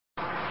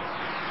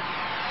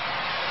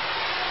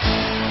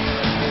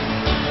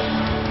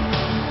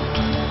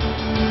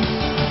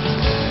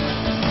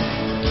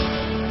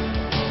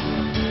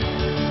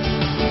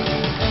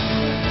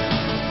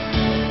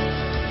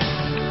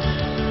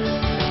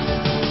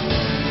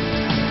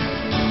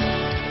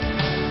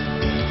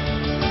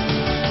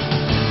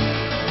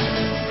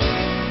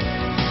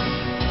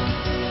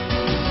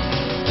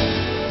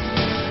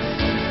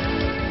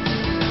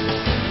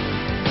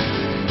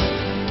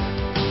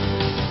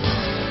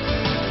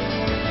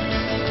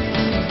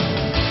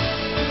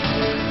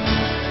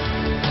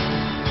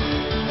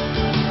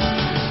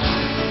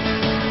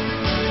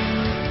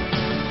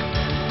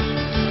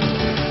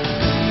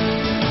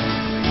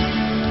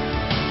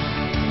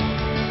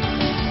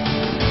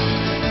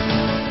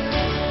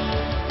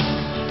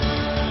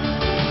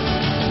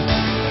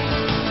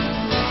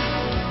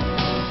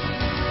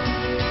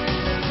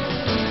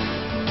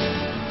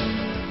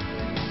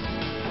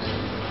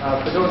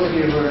of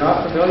you who are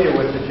not familiar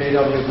with the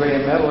J.W.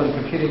 Graham Medal in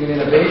Computing and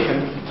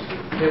Innovation,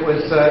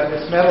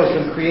 this medal has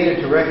been created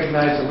to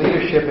recognize the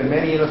leadership and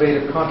many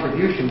innovative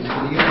contributions to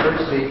the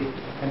university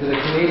and to the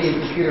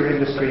Canadian computer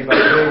industry by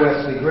J.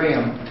 Wesley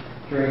Graham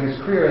during his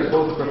career as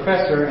both a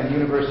professor and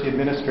university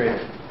administrator.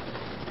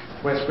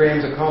 Wes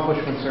Graham's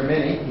accomplishments are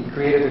many. He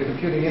created a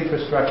computing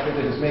infrastructure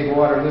that has made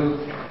Waterloo's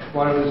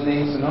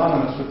name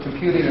synonymous with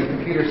computing and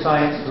computer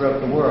science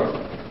throughout the world.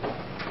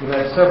 He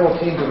led several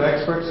teams of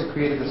experts that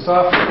created the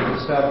software that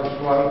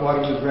established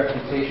Waterloo's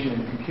reputation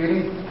in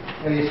computing,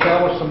 and he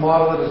established a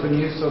model that has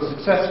been used so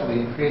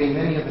successfully in creating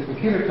many of the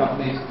computer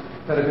companies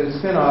that have been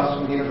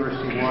spin-offs from the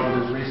University of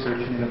Waterloo's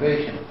research and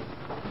innovation.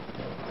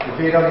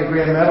 The J.W.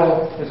 Graham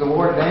Medal is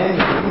awarded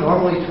annually,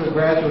 normally to a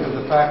graduate of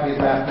the Faculty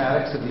of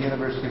Mathematics at the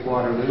University of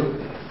Waterloo,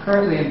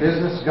 currently in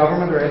business,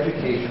 government, or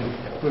education,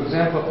 who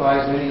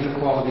exemplifies many of the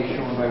qualities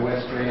shown by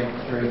Wes Graham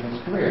during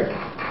his career.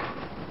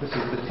 This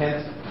is the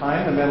 10th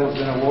time the medal has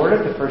been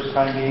awarded, the first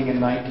time being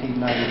in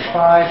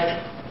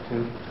 1995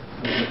 to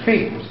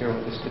McPhee, who's here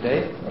with us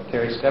today.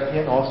 Terry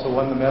Stepien also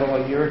won the medal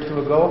a year or two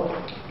ago,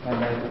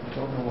 and I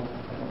don't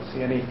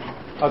see any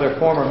other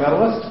former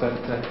medalists, but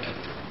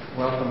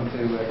welcome to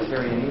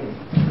Terry and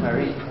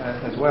Marie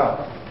as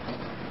well.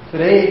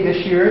 Today,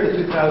 this year, the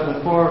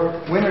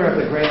 2004 winner of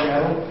the Graham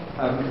Medal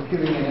of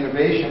Computing and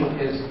Innovation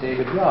is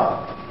David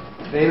Yach.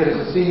 David is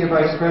the Senior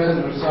Vice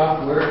President of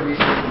Software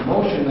Research and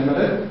Motion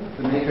Limited,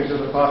 the makers of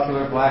the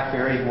popular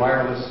BlackBerry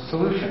wireless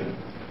solution.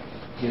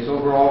 He has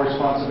overall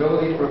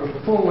responsibility for a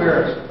full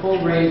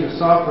range of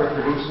software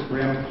produced at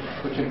RIM,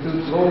 which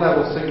includes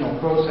low-level signal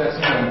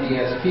processing and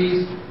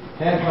DSPs,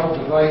 handheld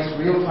device,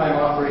 real-time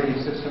operating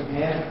system,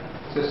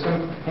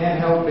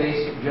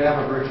 handheld-based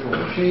Java virtual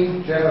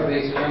machine,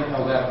 Java-based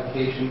handheld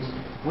applications,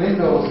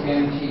 Windows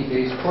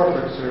NT-based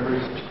corporate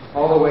servers,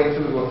 all the way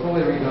through to a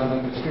fully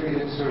redundant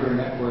distributed server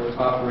network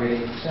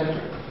operating center.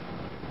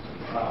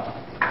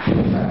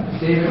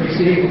 David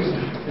received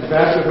his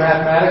Bachelor of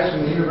Mathematics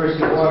from the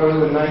University of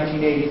Waterloo in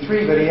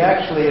 1983, but he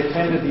actually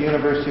attended the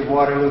University of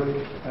Waterloo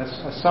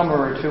a summer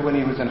or two when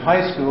he was in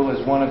high school as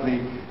one of the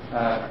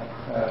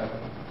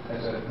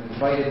as an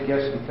invited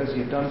guest because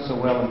he had done so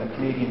well in the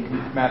Canadian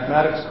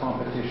mathematics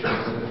competitions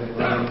that have been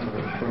running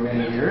for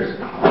many years.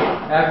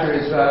 After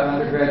his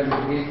undergraduate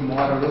degree from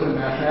Waterloo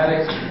in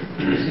mathematics,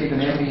 he received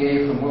an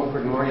MBA from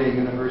Wilfrid Laurier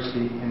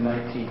University in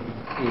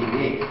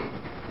 1988.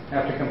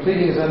 After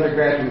completing his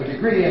undergraduate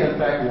degree, and in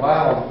fact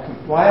while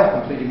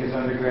completing his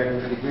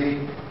undergraduate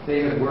degree,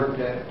 David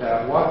worked at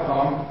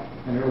Whatcom,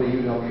 an early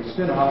UW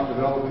spin-off,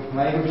 developing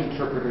language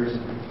interpreters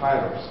and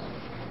compilers.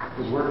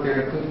 His work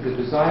there included the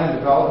design and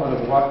development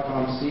of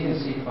Whatcom C and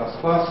C++,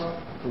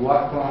 the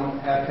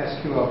Whatcom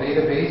SQL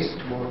database,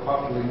 more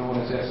popularly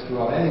known as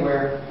SQL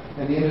Anywhere,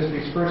 and the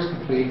industry's first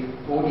complete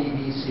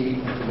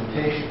ODBC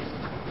implementation.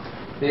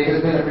 David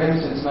has been at RIM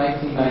since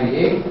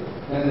 1998,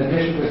 and in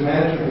addition to his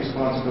management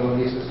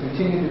responsibilities, has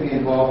continued to be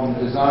involved in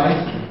the design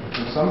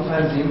and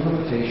sometimes the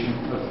implementation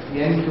of the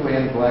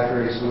end-to-end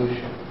BlackBerry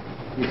solution.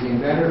 He is the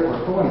inventor or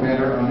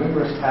co-inventor on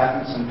numerous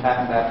patents and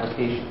patent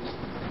applications.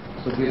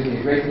 So it gives me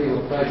a great deal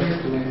of pleasure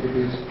to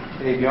introduce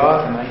Dave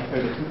Yach,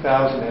 the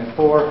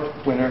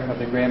 2004 winner of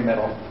the Graham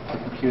Medal for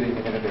Computing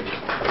and Innovation.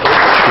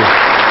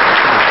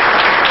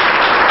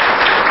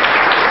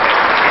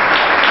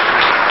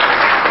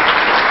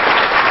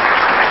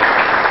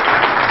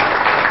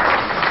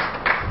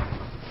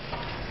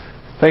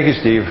 Thank you,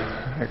 Steve.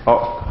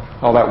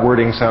 All that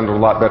wording sounded a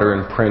lot better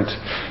in print.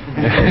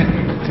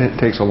 It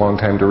takes a long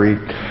time to read.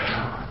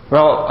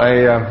 Well,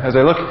 as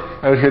I look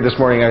out here this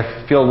morning, I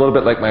feel a little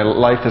bit like my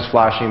life is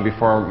flashing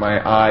before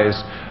my eyes.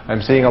 I'm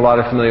seeing a lot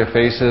of familiar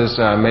faces,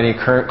 many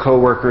current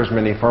co-workers,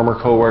 many former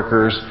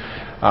co-workers,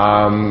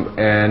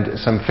 and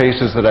some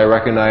faces that I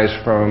recognize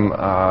from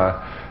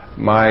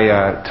my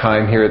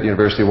time here at the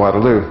University of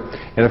Waterloo.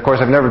 And of course,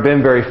 I've never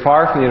been very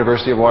far from the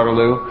University of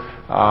Waterloo.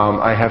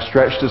 I have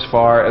stretched as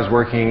far as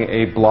working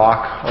a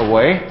block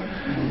away,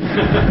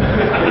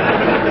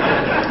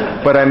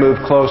 but I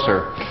moved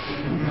closer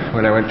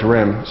when I went to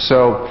RIM.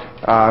 So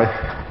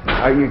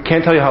I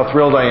can't tell you how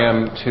thrilled I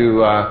am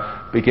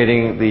to be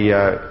getting the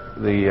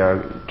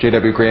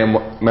J.W.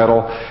 Graham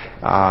Medal.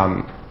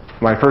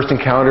 My first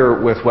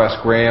encounter with Wes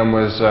Graham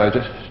was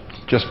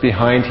just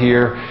behind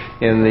here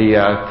in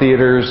the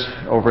theaters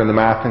over in the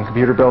Math and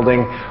Computer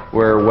Building,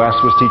 where Wes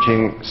was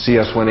teaching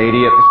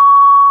CS180 at the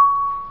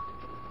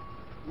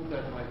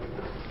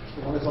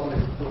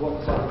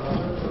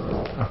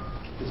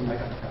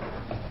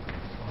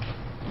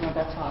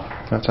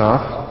That's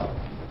off.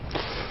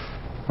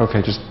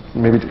 Okay, just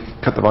maybe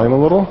cut the volume a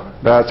little.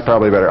 That's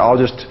probably better. I'll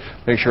just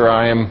make sure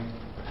I am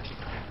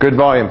good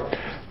volume.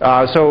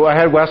 So I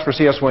had Wes for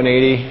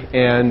CS180,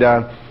 and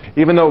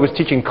even though it was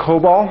teaching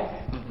COBOL,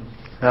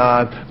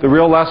 the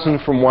real lesson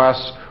from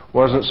Wes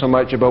wasn't so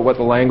much about what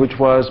the language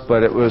was,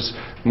 but it was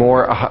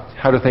more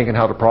how to think and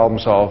how to problem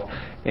solve.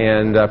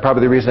 And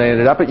probably the reason I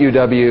ended up at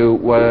UW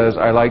was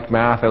I liked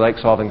math, I liked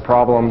solving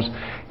problems,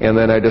 and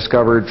then I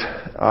discovered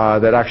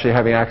that actually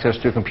having access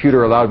to a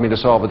computer allowed me to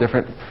solve a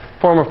different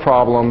form of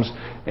problems,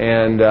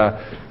 and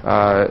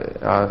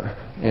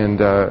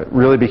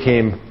really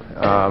became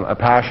a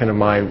passion of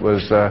mine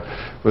was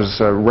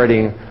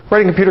writing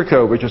computer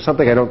code, which is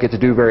something I don't get to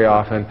do very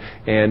often,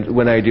 and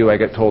when I do, I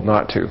get told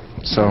not to.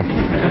 So.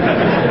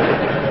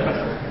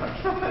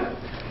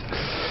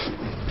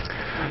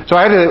 So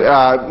I had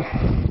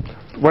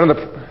to, one of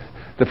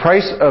the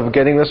price of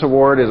getting this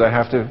award is I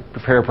have to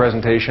prepare a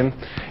presentation,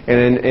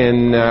 and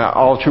in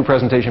all true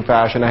presentation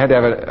fashion, I had to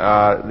have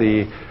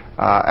the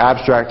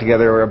abstract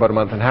together about a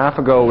month and a half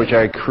ago, which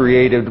I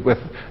created with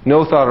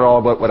no thought at all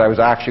about what I was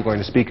actually going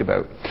to speak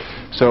about.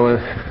 So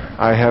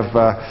I have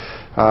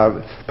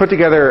put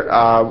together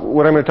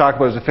what I'm going to talk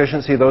about is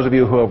efficiency. Those of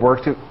you who have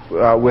worked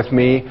with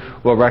me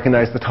will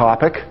recognize the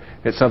topic.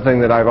 It's something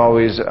that I've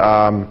always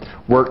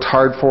worked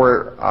hard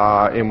for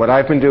in what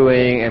I've been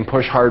doing and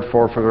pushed hard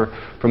for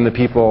from the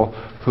people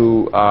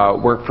who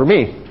work for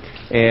me.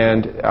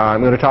 And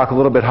I'm going to talk a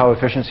little bit how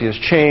efficiency has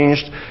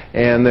changed,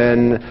 and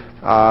then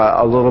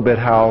a little bit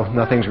how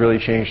nothing's really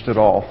changed at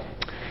all.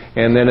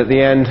 And then at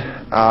the end,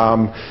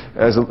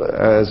 as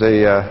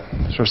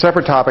a sort of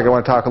separate topic, I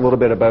want to talk a little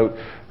bit about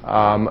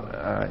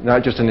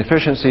not just an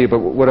efficiency, but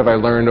what have I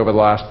learned over the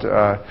last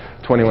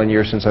 21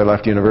 years since I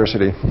left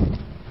university.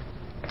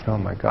 Oh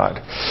my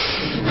God.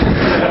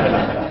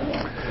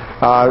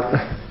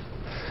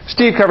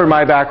 Steve covered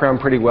my background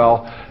pretty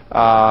well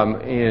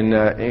in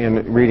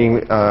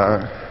reading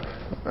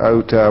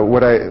out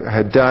what I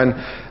had done.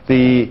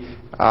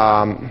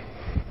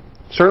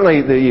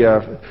 Certainly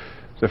the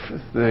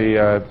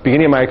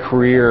beginning of my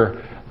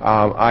career,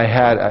 I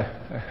had,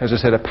 as I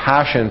said, a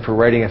passion for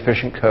writing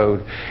efficient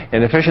code,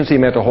 and efficiency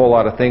meant a whole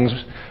lot of things.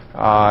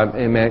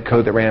 It meant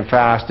code that ran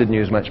fast, didn't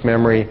use much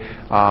memory,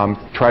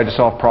 tried to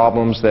solve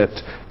problems that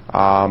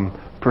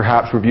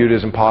perhaps were viewed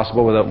as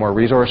impossible without more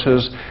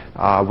resources.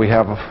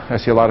 I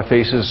see a lot of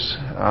faces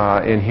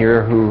in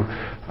here who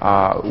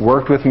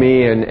worked with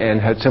me and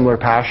had similar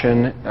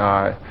passion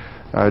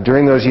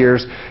during those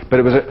years, but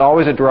it was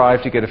always a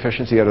drive to get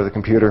efficiency out of the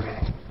computer.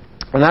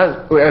 And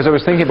that, as I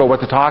was thinking about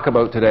what to talk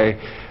about today,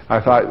 I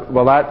thought,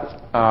 well,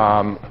 that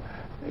I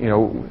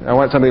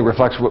want something that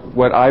reflects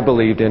what I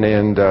believed in,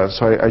 and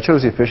so I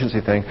chose the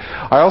efficiency thing.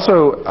 I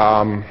also,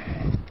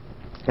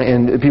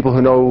 and people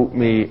who know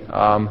me,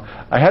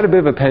 I had a bit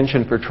of a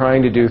penchant for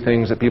trying to do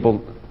things that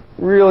people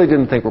really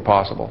didn't think were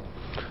possible.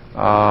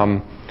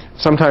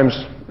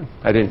 Sometimes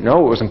I didn't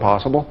know it was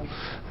impossible,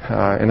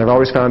 and I've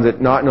always found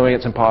that not knowing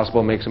it's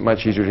impossible makes it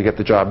much easier to get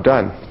the job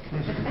done.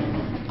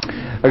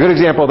 A good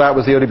example of that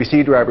was the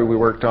ODBC driver we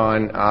worked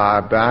on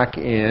back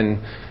in,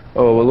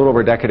 a little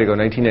over a decade ago,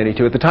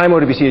 1992. At the time,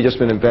 ODBC had just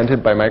been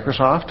invented by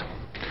Microsoft,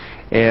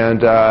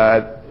 and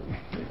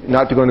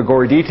not to go into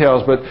gory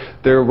details, but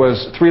there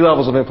was 3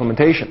 levels of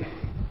implementation.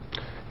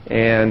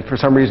 And for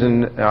some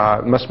reason,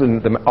 it must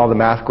have been all the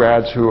math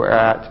grads who were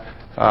at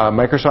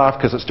Microsoft,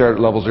 because it started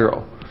at level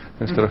 0.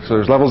 So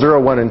there's level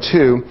 0, 1, and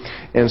 2.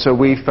 And so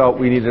we felt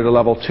we needed a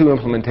level 2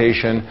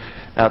 implementation.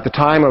 At the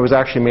time, I was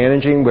actually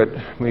managing, but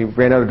we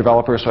ran out of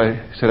developers, so I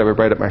said I would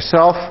write it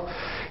myself.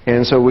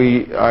 And so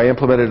I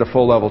implemented a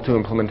full level 2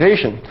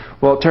 implementation.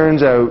 Well, it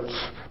turns out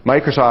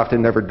Microsoft had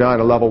never done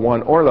a level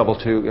 1 or level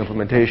 2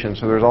 implementation,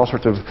 so there's all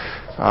sorts of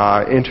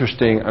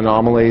interesting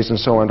anomalies and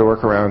so on to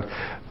work around.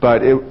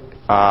 But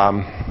I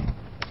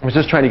was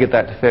just trying to get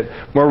that to fit.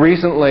 More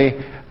recently,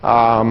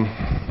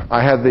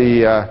 I had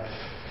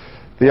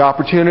the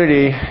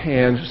opportunity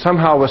and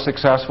somehow was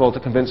successful to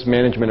convince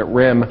management at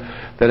RIM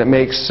that it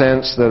makes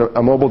sense that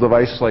a mobile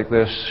device like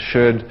this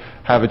should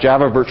have a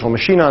Java virtual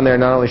machine on there.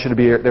 Not only should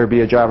there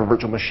be a Java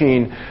virtual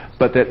machine,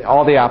 but that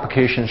all the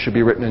applications should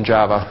be written in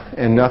Java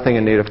and nothing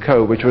in native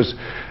code, which was,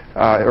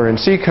 or in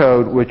C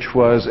code, which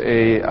was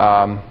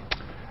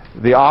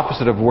the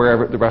opposite of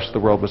where the rest of the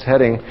world was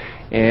heading.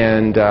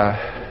 And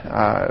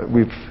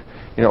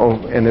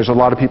and there's a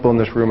lot of people in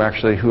this room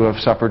actually who have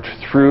suffered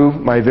through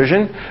my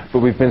vision,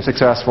 but we've been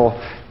successful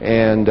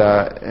and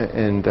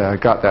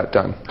got that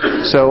done.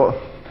 So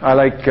I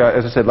like,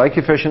 as I said, like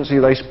efficiency,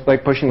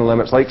 like pushing the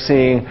limits, like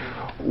seeing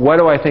what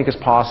do I think is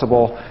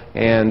possible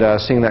and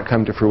seeing that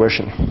come to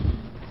fruition.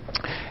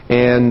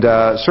 And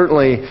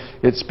certainly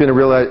it's been a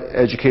real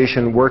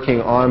education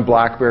working on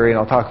BlackBerry, and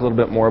I'll talk a little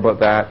bit more about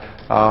that.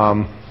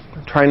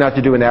 Trying not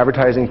to do an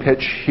advertising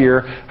pitch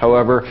here,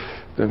 however,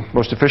 the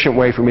most efficient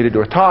way for me to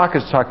do a talk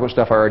is to talk about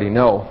stuff I already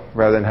know,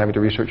 rather than having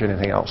to research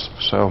anything else.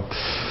 So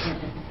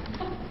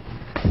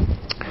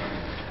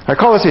I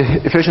call this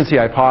the efficiency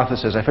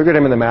hypothesis. I figured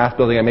I'm in the math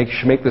building. I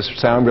should make this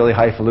sound really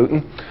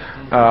highfalutin.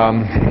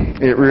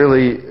 It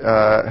really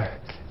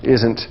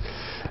isn't.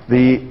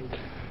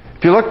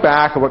 If you look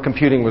back at what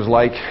computing was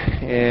like,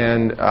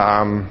 and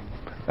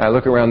I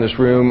look around this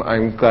room,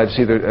 I'm glad to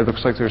see that it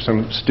looks like there's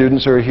some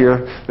students who are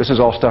here. This is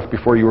all stuff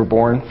before you were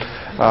born.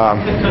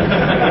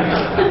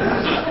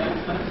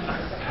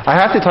 I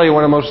have to tell you,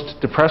 one of the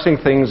most depressing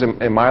things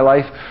in my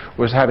life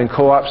was having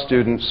co-op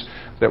students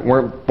that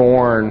weren't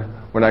born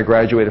when I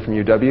graduated from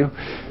UW.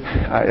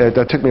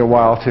 That took me a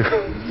while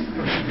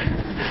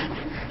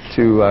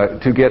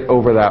to get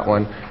over that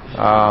one.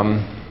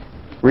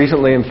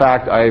 Recently, in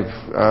fact,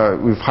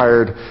 we've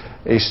hired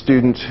a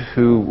student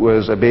who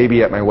was a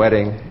baby at my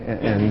wedding,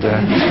 and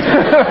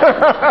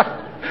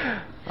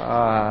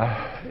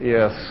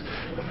yes.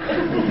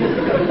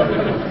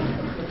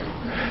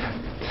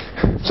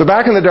 So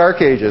back in the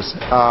dark ages,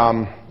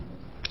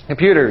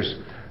 computers,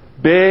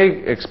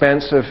 big,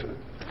 expensive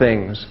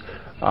things.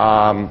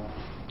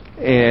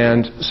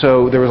 And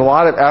so there was a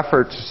lot of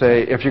effort to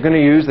say, if you're going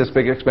to use this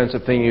big,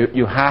 expensive thing,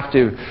 you have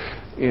to,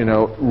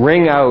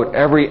 wring out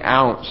every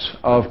ounce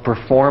of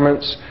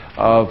performance,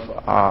 of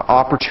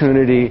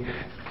opportunity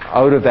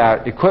out of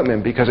that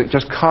equipment, because it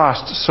just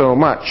costs so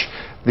much.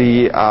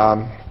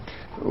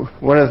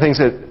 One of the things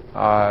that,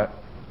 of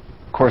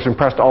course,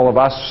 impressed all of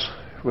us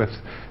with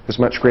as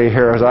much gray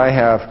hair as I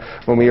have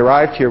when we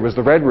arrived here was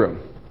the Red Room,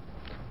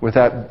 with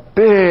that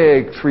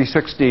big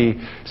 360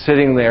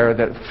 sitting there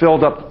that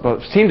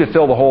seemed to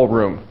fill the whole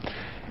room,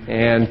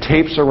 and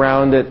tapes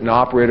around it and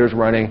operators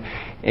running.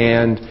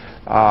 And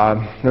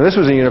now this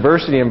was a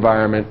university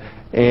environment,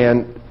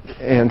 and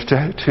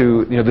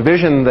to the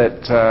vision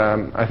that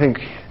I think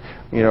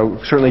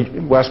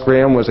certainly Wes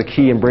Graham was a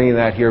key in bringing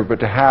that here, but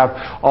to have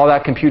all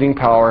that computing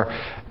power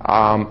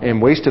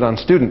and waste it on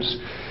students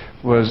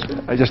was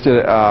just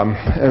an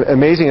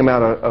amazing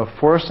amount of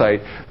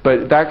foresight.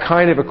 But that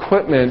kind of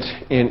equipment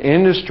in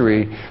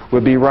industry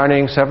would be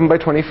running 7 by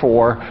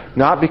 24,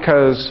 not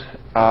because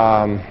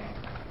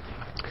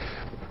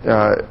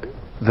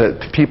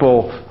that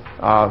people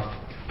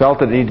felt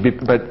that it needed to be,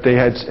 but they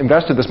had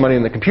invested this money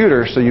in the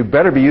computer, so you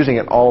better be using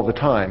it all the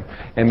time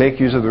and make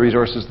use of the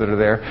resources that are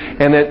there.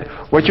 And that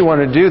what you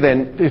want to do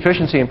then,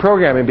 efficiency in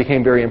programming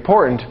became very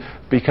important,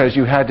 because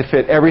you had to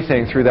fit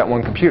everything through that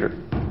one computer.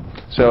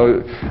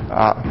 So,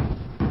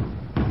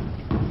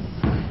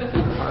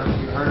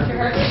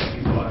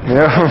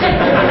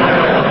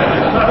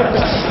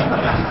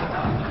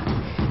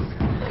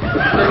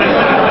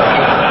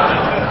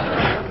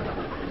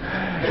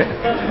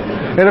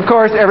 and of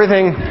course,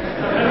 everything.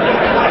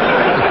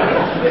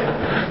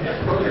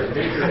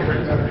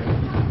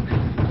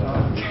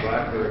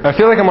 I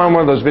feel like I'm on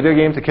one of those video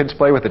games the kids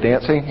play with the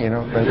dancing, and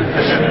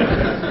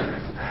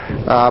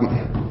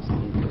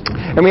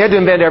we had to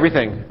invent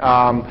everything.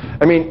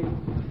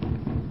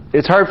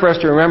 It's hard for us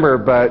to remember,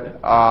 but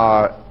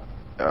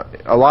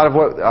a lot of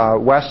what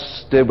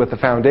Wes did with the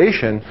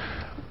foundation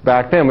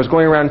back then was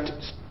going around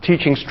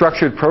teaching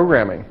structured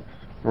programming,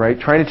 right?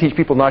 Trying to teach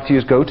people not to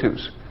use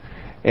go-tos.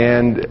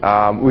 And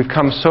we've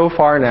come so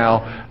far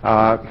now,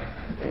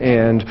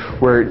 and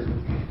we're...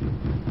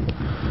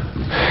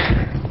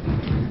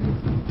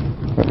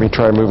 Let me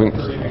try moving.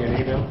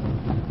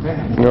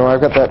 No, I've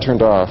got that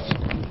turned off.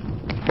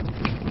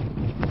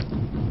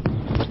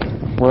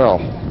 Well.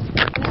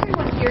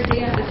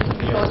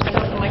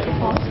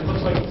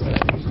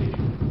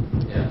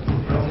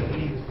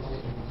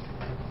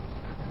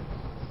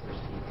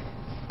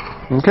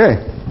 Okay.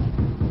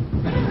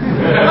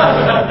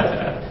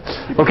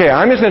 Okay,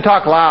 I'm just going to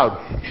talk loud.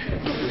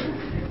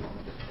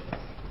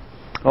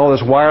 All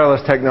this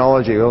wireless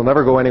technology, it'll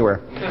never go anywhere.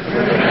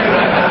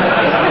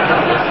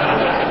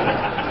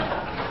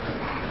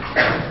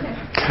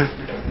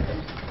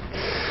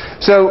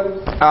 So,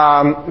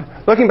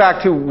 looking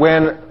back to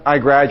when I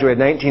graduated,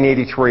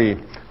 1983,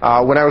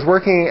 when I was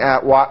working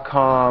at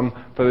Whatcom,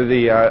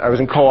 I was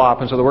in co-op,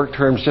 and so the work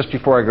terms just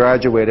before I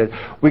graduated,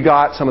 we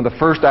got some of the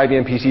first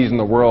IBM PCs in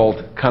the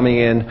world coming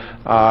in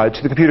to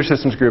the computer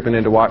systems group and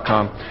into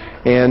Whatcom.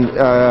 And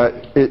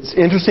it's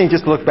interesting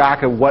just to look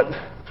back at what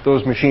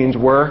those machines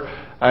were.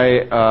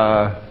 I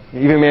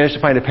even managed to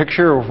find a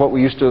picture of what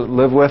we used to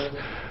live with.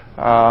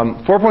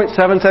 4.77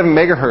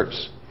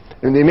 megahertz.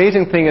 And the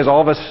amazing thing is, all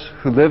of us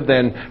who lived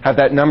then have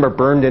that number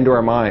burned into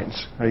our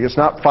minds. Like, it's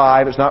not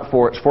 5, it's not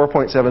 4, it's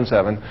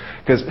 4.77,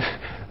 because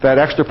that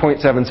extra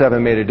 0.77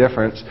 made a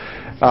difference.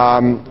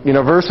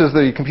 Versus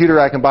the computer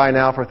I can buy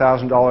now for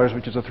 $1,000,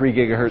 which is a 3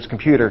 gigahertz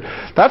computer.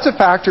 That's a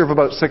factor of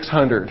about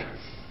 600.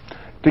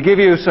 To give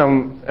you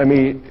some,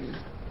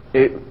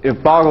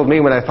 it boggled me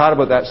when I thought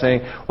about that,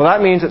 saying, well, that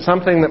means that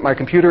something that my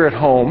computer at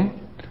home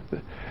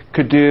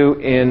could do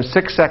in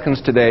 6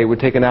 seconds today would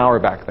take an hour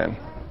back then.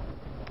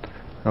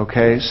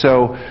 Okay,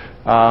 so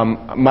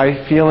my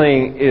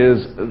feeling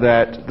is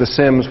that The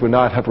Sims would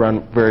not have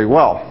run very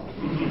well,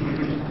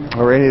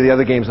 or any of the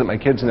other games that my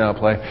kids now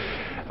play.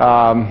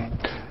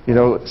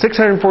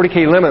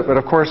 640K limit, but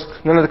of course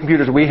none of the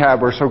computers we have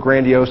were so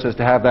grandiose as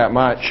to have that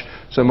much,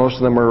 so most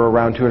of them were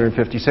around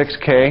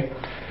 256K.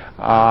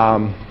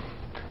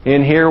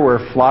 In here were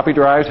floppy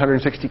drives,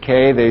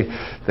 160K.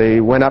 They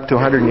went up to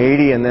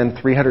 180 and then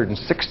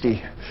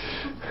 360.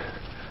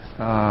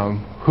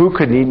 Who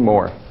could need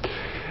more?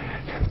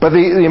 But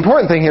the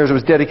important thing here is it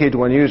was dedicated to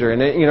one user.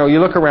 And you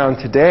look around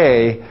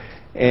today,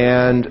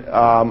 and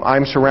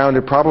I'm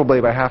surrounded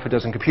probably by half a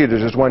dozen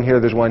computers. There's one here,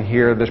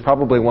 there's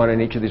probably one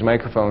in each of these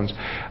microphones.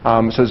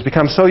 So it's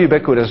become so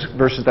ubiquitous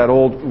versus that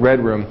old red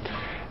room.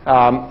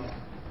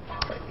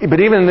 But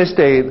even in this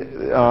day,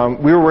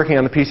 we were working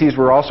on the PCs,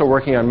 we were also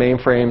working on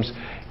mainframes,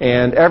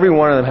 and every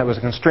one of them was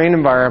a constrained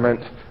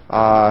environment,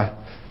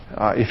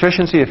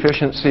 efficiency,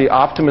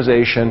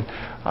 optimization,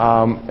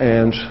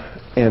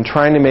 and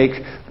trying to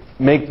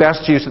make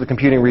best use of the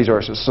computing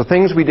resources. So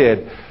things we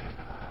did.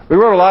 We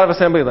wrote a lot of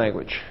assembly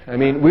language. I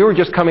mean, we were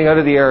just coming out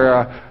of the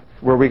era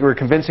where we were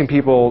convincing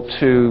people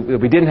that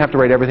we didn't have to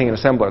write everything in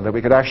assembler, that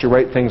we could actually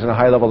write things in a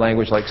high-level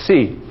language like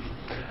C.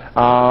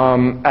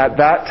 At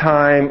that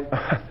time,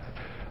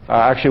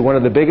 actually one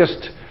of the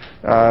biggest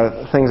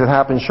things that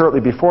happened shortly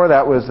before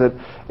that was that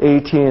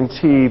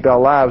AT&T Bell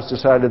Labs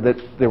decided that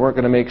they weren't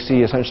going to make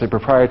C essentially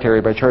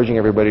proprietary by charging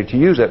everybody to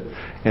use it.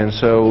 And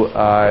so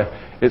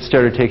it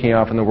started taking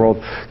off in the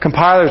world.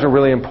 Compilers are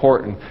really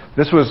important.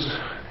 This was,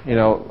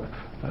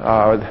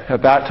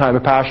 at that time, a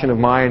passion of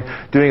mine,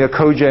 doing a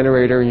code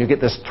generator, and you get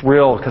this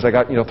thrill because I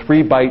got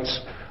 3 bytes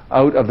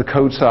out of the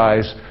code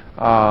size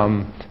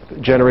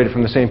generated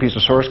from the same piece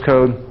of source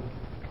code.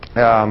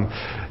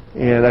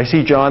 And I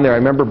see John there. I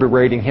remember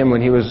berating him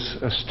when he was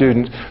a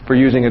student for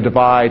using a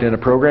divide in a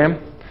program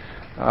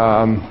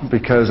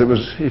because it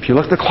was, if you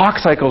look at the clock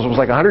cycles, it was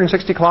like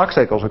 160 clock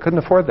cycles. I couldn't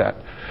afford that.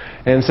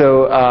 And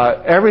so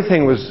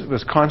everything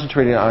was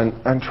concentrating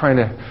on trying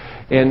to,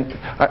 and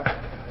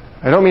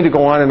I don't mean to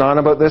go on and on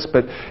about this,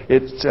 but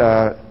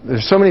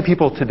there's so many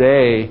people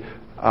today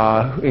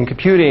in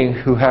computing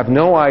who have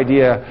no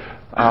idea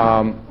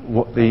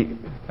what the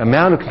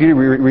amount of computing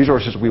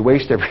resources we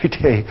waste every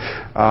day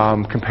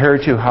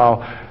compared to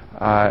how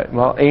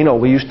anal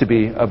we used to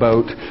be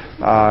about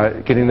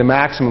getting the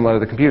maximum out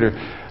of the computer.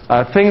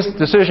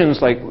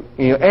 Decisions like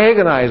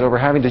agonize over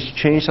having to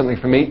change something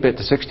from 8-bit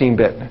to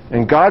 16-bit,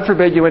 and God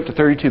forbid you went to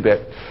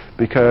 32-bit,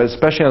 because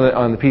especially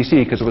on the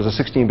PC, because it was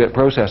a 16-bit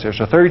processor.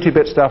 So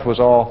 32-bit stuff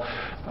was all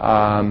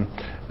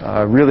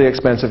really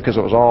expensive because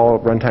it was all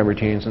runtime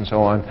routines and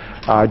so on.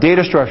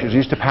 Data structures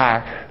used to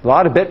pack a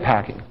lot of bit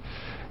packing,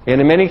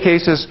 and in many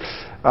cases,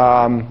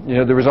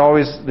 there was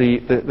always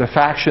the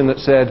faction that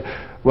said,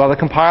 well, the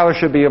compiler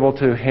should be able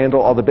to handle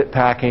all the bit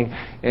packing,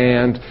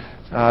 and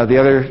the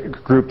other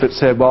group that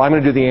said, well, I'm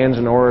going to do the ands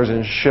and ors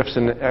and shifts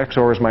and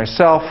XORs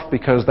myself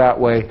because that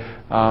way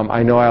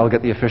I know I'll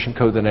get the efficient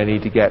code that I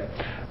need to get.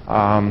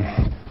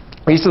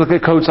 I used to look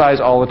at code size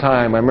all the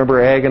time. I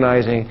remember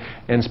agonizing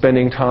and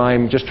spending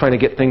time just trying to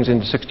get things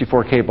into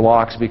 64K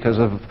blocks because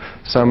of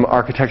some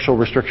architectural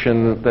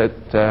restriction that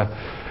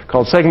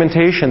called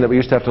segmentation that we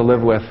used to have to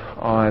live with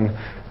on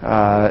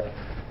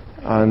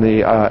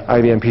the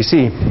IBM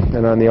PC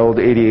and on the old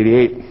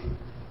 8088.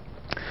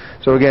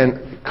 So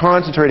again,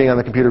 concentrating on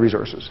the computer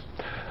resources.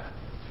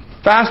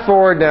 Fast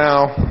forward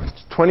now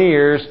 20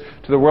 years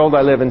to the world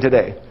I live in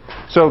today.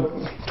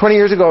 So 20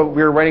 years ago,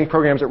 we were writing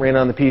programs that ran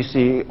on the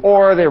PC,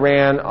 or they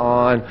ran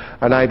on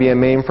an IBM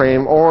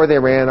mainframe, or they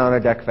ran on a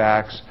DEC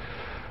fax.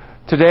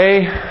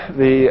 Today,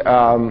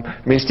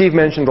 Steve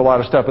mentioned a lot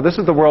of stuff, but this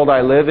is the world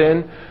I live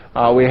in.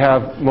 We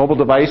have mobile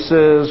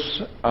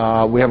devices.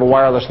 We have a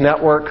wireless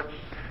network.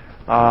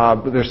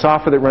 There's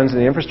software that runs in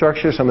the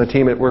infrastructure. Some of the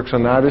team that works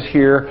on that is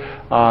here.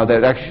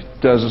 That actually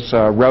does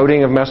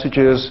routing of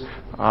messages,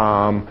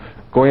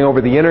 going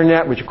over the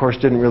internet, which of course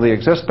didn't really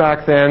exist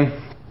back then.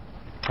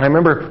 I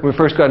remember when we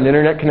first got an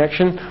internet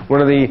connection,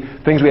 one of the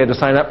things we had to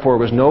sign up for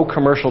was no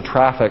commercial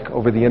traffic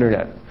over the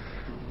internet.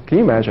 Can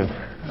you imagine?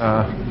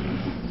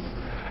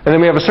 And then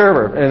we have a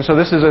server. And so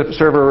this is a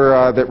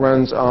server that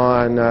runs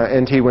on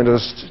NT,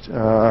 Windows,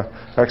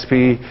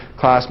 XP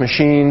class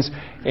machines.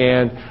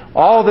 And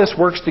all this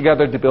works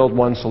together to build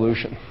one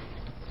solution.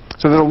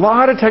 So there's a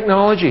lot of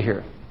technology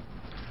here.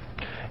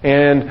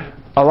 And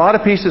a lot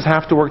of pieces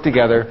have to work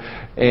together.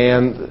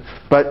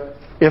 But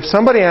if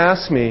somebody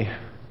asks me,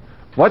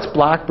 what's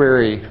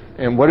BlackBerry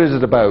and what is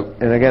it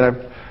about? And again, I'm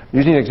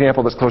using an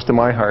example that's close to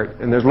my heart.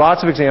 And there's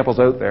lots of examples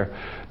out there.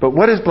 But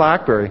what is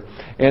BlackBerry?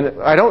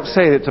 And I don't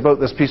say it's about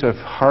this piece of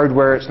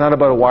hardware. It's not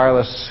about a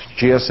wireless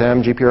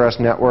GSM, GPRS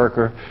network,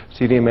 or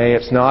CDMA.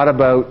 It's not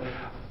about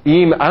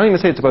email. I don't even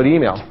say it's about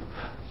email.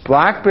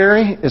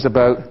 BlackBerry is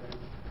about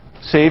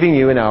saving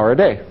you an hour a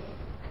day.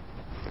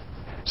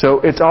 So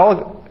it's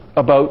all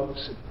about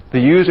the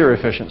user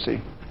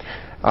efficiency.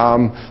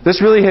 This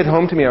really hit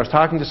home to me. I was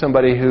talking to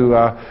somebody who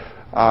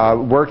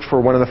worked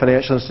for one of the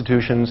financial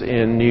institutions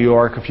in New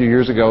York a few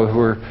years ago who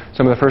were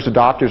some of the first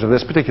adopters of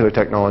this particular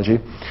technology.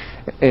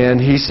 And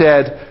he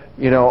said,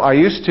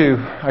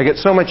 I get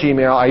so much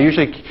email. I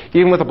usually,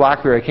 even with a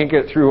BlackBerry, I can't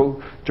get it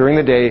through during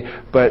the day.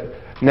 But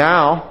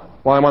now,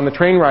 while I'm on the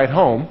train ride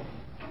home,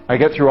 I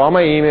get through all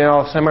my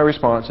email, send my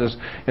responses.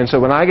 And so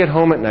when I get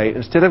home at night,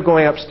 instead of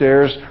going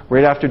upstairs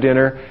right after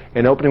dinner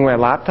and opening my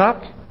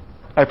laptop,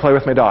 I play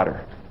with my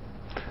daughter.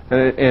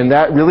 And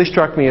that really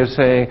struck me as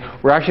saying,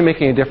 we're actually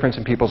making a difference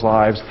in people's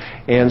lives.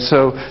 And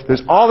so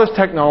there's all this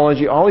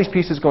technology, all these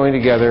pieces going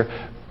together,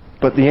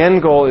 but the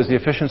end goal is the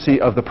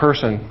efficiency of the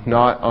person,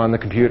 not on the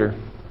computer.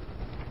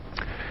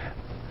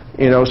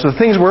 So the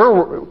things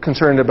we're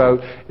concerned about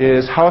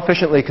is how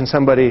efficiently can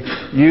somebody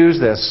use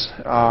this.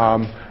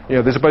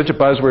 There's a bunch of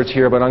buzzwords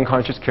here about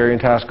unconscious, carry,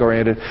 and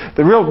task-oriented.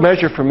 The real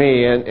measure for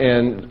me,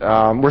 and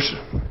we're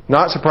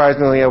not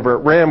surprisingly over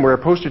at RIM, we're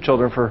poster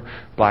children for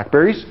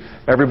BlackBerries.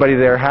 Everybody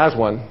there has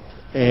one.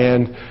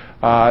 And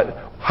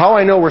how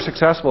I know we're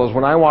successful is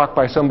when I walk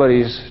by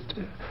somebody's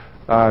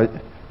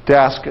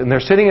desk and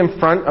they're sitting in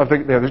front of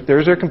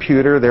there's their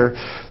computer, their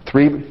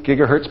 3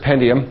 gigahertz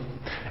Pentium,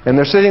 and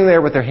they're sitting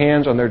there with their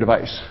hands on their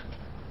device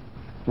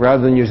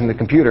rather than using the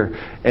computer.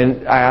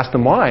 And I asked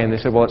them why, and they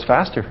said, well, it's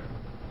faster.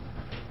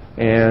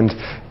 And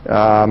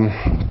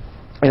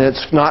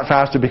it's not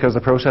faster because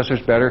the processor's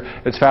better.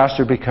 It's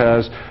faster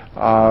because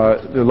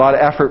there's a lot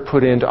of effort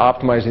put into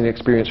optimizing the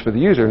experience for the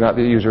user, not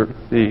the user,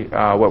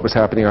 what was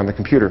happening on the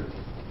computer.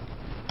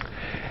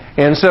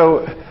 And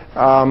so,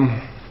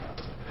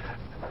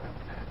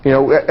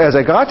 as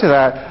I got to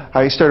that,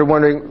 I started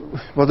wondering,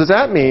 well, does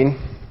that mean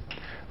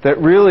that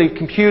really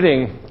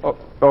computing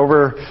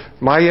over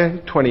my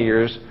 20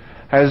 years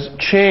has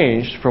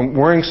changed from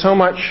worrying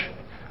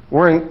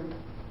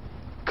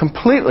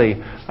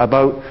completely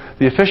about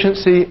the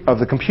efficiency of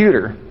the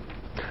computer,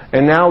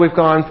 and now we've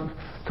gone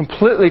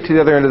completely to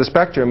the other end of the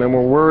spectrum and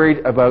we're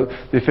worried about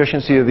the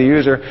efficiency of the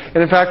user. And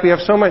in fact, we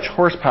have so much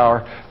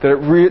horsepower that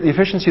the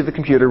efficiency of the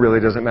computer really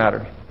doesn't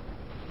matter.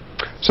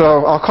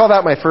 So I'll call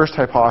that my first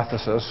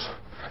hypothesis,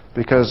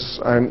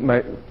 because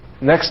my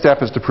next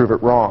step is to prove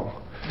it wrong.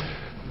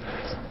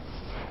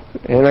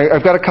 And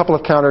I've got a couple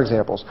of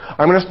counterexamples.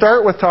 I'm going to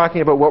start with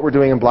talking about what we're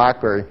doing in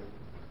BlackBerry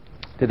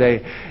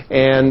today.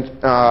 And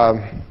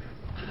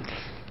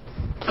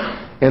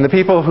the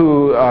people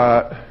who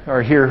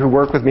are here who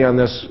work with me on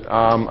this,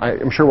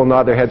 I'm sure will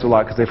nod their heads a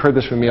lot because they've heard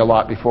this from me a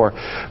lot before.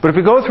 But if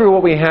we go through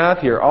what we have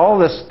here, all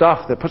this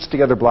stuff that puts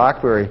together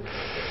BlackBerry,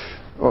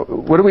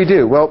 what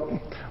do?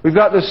 Well, we've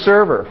got this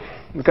server.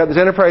 We've got this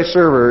enterprise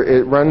server.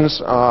 It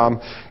runs,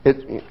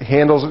 it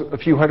handles a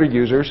few hundred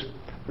users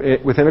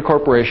within a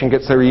corporation,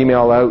 gets their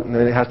email out, and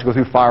then it has to go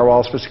through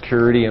firewalls for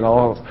security and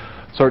all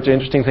sorts of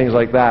interesting things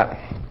like that.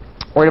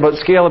 Worried about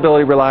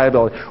scalability,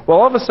 reliability. Well,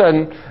 all of a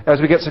sudden, as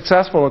we get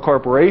successful in a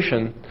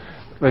corporation,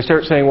 they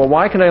start saying, well,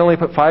 why can I only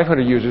put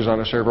 500 users on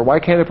a server? Why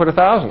can't I put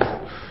 1,000?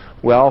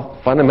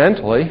 Well,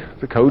 fundamentally,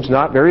 the code's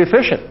not very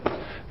efficient.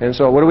 And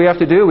so what do we have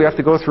to do? We have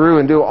to go through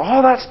and do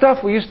all that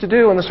stuff we used to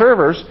do on the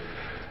servers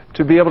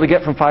to be able to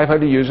get from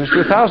 500 users to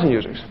 1,000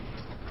 users.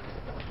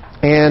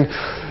 And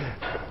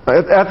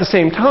at the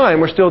same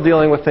time, we're still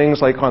dealing with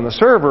things like on the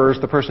servers,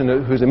 the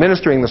person who's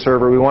administering the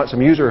server, we want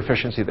some user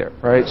efficiency there,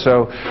 right?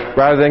 So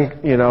rather than,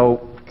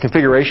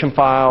 configuration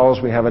files,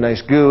 we have a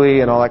nice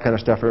GUI and all that kind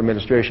of stuff for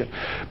administration.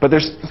 But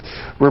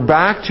we're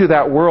back to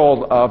that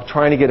world of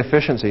trying to get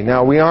efficiency.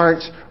 Now, we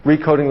aren't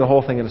recoding the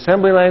whole thing in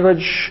assembly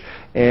language,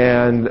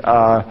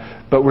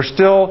 but we're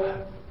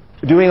still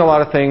doing a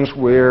lot of things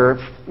where,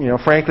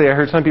 frankly, I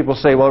heard some people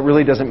say, well, it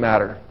really doesn't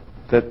matter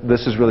that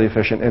this is really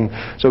efficient. And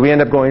so we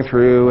end up going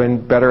through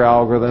and better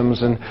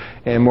algorithms and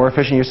more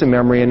efficient use of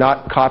memory and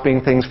not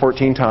copying things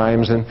 14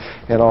 times and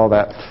all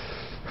that.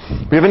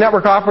 We have a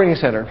network operating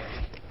center.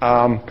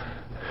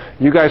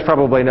 You guys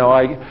probably know,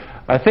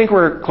 I think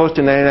we're close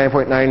to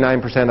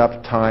 99.99%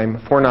 uptime,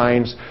 4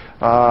 nines,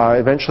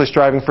 eventually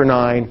striving for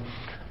 9.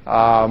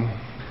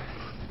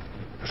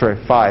 Sorry,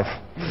 5.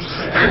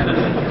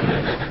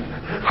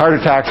 Heart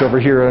attacks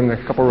over here and a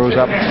couple rows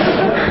up.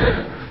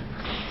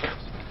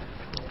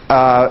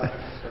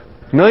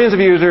 Millions of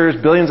users,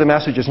 billions of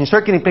messages, and you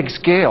start getting big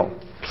scale.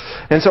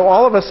 And so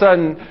all of a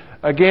sudden,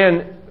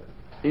 again,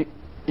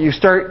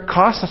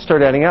 costs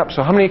start adding up.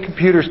 So how many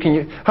users can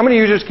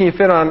you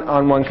fit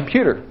on one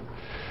computer?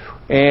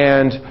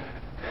 And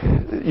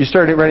you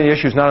start running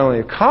issues not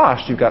only of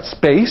cost, you've got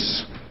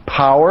space,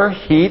 power,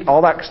 heat,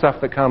 all that stuff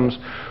that comes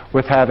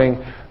with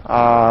having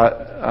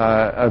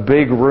a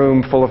big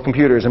room full of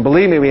computers. And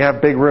believe me, we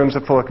have big rooms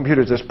full of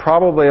computers. There's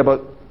probably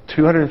about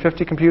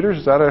 250 computers.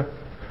 Is that a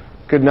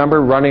good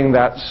number running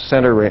that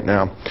center right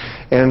now?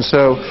 And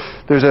so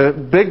there's a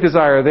big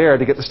desire there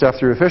to get the stuff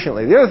through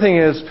efficiently. The other thing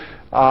is,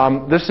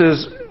 this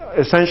is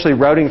essentially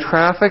routing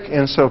traffic,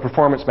 and so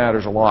performance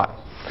matters a lot.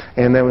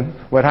 And then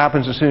what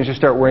happens as soon as you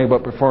start worrying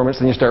about performance,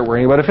 then you start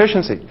worrying about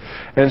efficiency.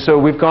 And so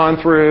we've gone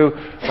through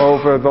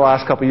over the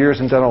last couple of years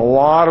and done a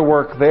lot of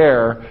work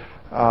there,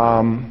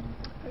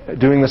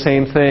 doing the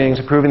same things,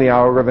 improving the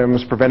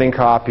algorithms, preventing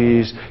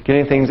copies,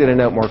 getting things in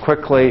and out more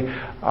quickly,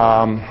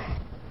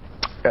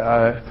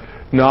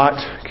 not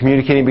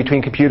communicating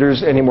between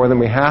computers any more than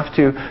we have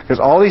to, because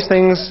all these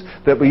things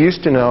that we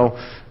used to know,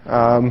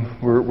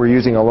 we're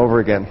using all over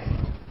again.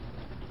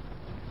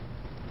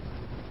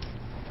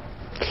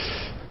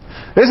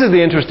 This is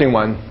the interesting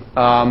one.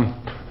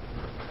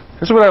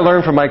 This is what I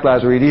learned from Mike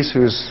Lazaridis,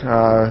 who's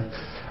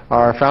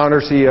our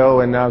founder,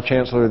 CEO, and now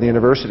Chancellor of the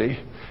university.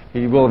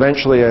 He will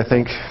eventually, I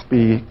think,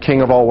 be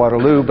king of all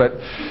Waterloo, but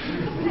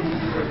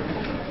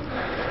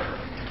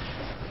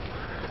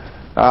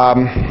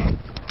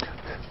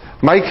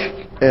Mike,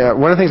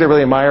 one of the things I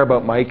really admire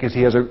about Mike is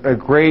he has a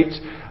great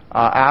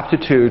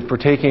aptitude for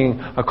taking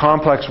a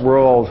complex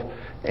world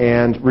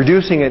and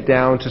reducing it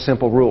down to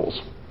simple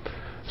rules.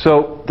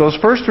 So those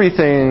first three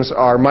things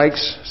are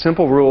Mike's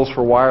simple rules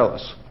for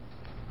wireless.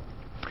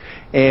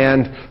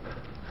 And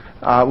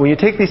when you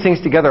take these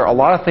things together, a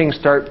lot of things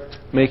start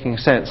making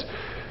sense.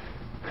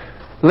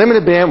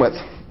 Limited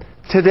bandwidth.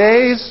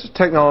 Today's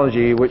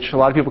technology, which a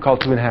lot of people call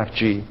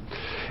 2.5G,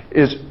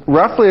 is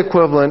roughly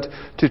equivalent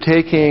to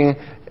taking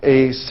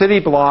a city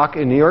block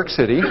in New York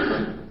City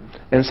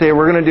and say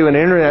we're going to do an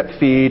internet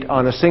feed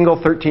on a single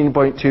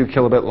 13.2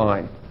 kilobit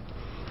line.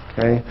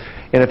 Okay?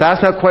 And if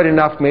that's not quite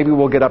enough, maybe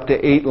we'll get up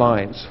to 8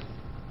 lines.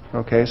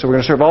 Okay? So we're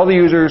going to serve all the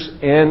users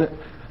in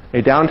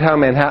a downtown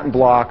Manhattan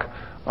block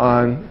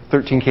on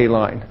 13K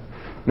line.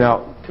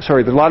 Now,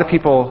 sorry, there's a lot of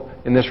people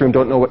in this room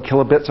don't know what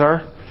kilobits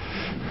are.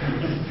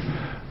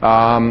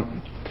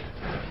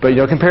 But you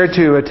know, compared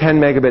to a 10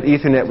 megabit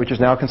Ethernet, which is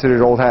now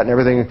considered old hat, and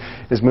everything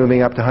is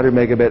moving up to 100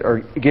 megabit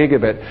or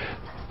gigabit,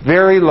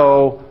 very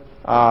low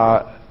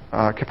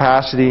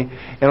capacity,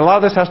 and a lot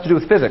of this has to do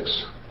with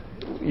physics.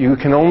 You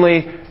can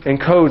only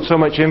encode so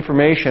much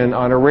information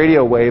on a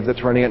radio wave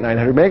that's running at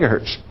 900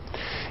 megahertz.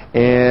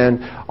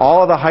 And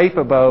all of the hype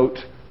about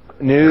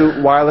new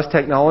wireless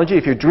technology,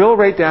 if you drill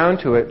right down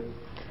to it,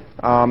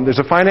 there's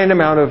a finite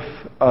amount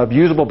of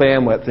usable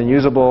bandwidth, and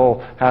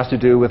usable has to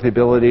do with the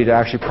ability to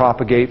actually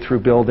propagate through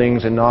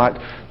buildings and not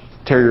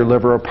tear your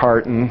liver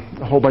apart and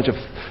a whole bunch of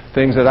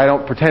things that I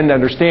don't pretend to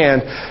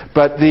understand.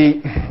 But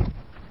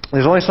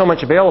there's only so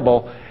much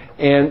available,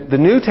 and the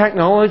new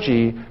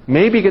technology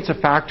maybe gets a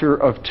factor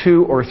of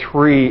 2 or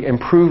 3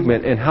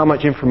 improvement in how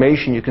much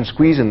information you can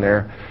squeeze in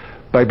there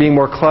by being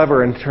more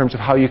clever in terms of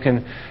how you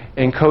can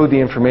encode the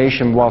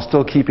information while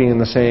still keeping in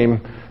the same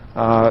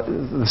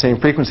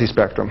frequency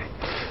spectrum.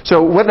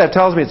 So what that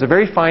tells me, it's a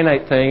very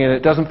finite thing, and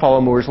it doesn't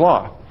follow Moore's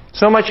law.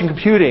 So much in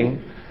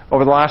computing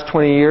over the last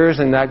 20 years,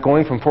 and that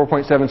going from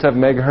 4.77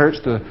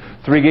 megahertz to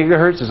 3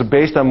 gigahertz is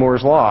based on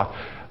Moore's law,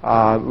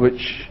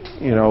 which,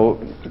 you know,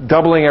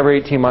 doubling every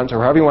 18 months,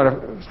 or however you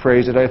want to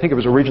phrase it. I think it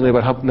was originally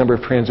about the number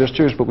of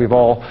transistors, but we've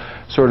all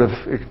sort of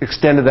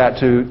extended that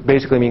to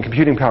basically mean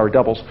computing power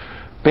doubles.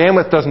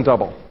 Bandwidth doesn't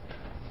double.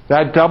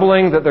 That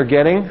doubling that they're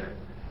getting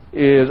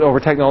is over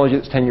technology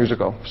that's 10 years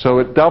ago. So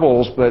it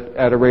doubles, but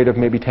at a rate of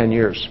maybe 10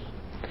 years.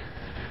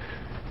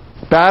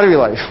 Battery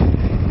life.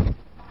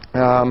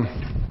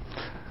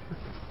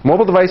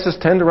 Mobile devices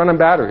tend to run on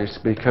batteries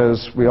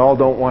because we all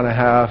don't want to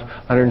have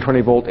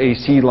 120 volt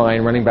AC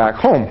line running back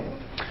home.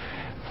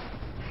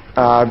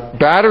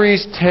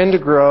 Batteries tend to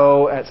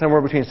grow at somewhere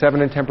between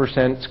 7 and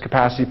 10%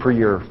 capacity per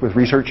year with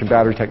research in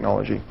battery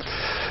technology.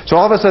 So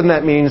all of a sudden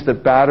that means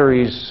that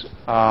batteries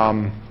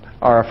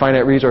are a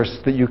finite resource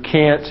that you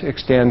can't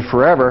extend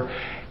forever.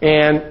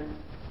 And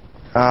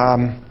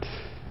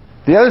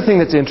the other thing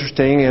that's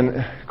interesting, and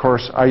of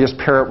course I just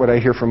parrot what I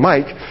hear from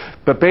Mike,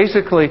 but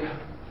basically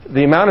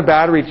the amount of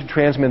battery to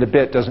transmit a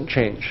bit doesn't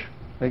change.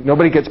 Like,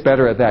 nobody gets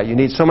better at that. You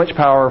need so much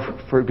power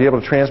to be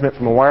able to transmit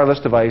from a wireless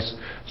device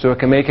so it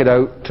can make it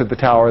out to the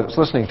tower that's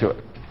listening to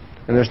it.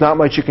 And there's not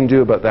much you can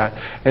do about that.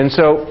 And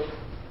so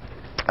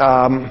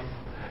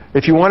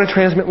if you want to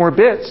transmit more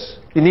bits,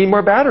 you need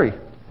more battery.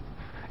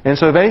 And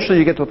so eventually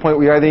you get to the point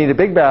where you either need a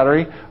big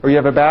battery or you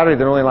have a battery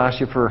that only lasts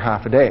you for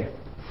half a day.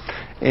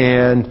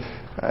 And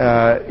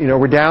you know,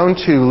 we're down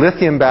to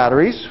lithium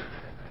batteries.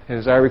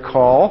 As I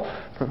recall,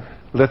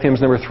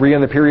 lithium's number 3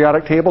 on the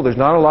periodic table. There's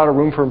not a lot of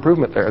room for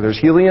improvement there. There's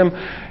helium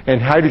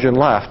and hydrogen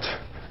left.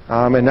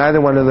 And neither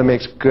one of them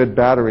makes good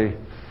battery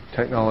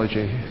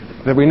technology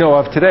that we know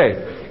of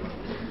today.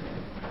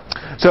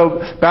 So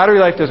battery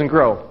life doesn't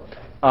grow.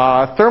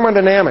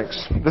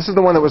 Thermodynamics. This is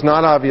the one that was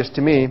not obvious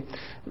to me.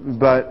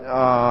 But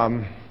I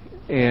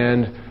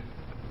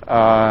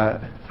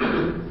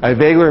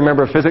vaguely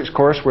remember a physics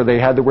course where they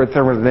had the word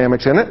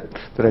thermodynamics in it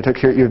that I took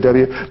here at U of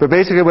W. But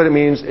basically what it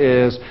means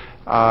is,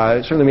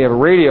 certainly when you have a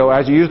radio,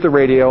 as you use the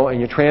radio and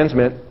you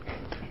transmit,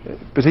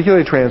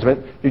 particularly transmit,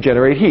 you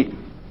generate heat.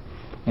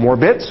 More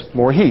bits,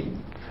 more heat.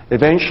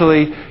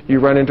 Eventually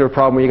you run into a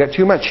problem where you got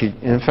too much heat.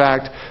 In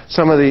fact,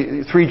 some of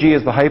the 3G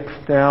is the hype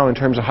now in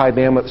terms of high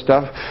bandwidth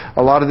stuff.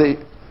 A lot of the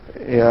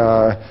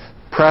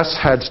press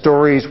had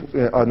stories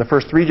on the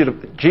first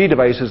 3G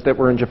devices that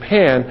were in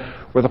Japan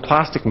where the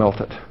plastic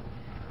melted.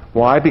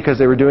 Why? Because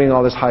they were doing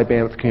all this high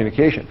bandwidth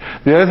communication.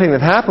 The other thing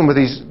that happened with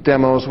these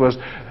demos was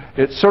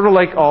it's sort of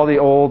like all the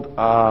old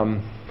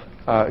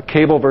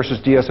cable versus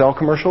DSL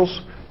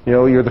commercials. You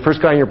know, you're the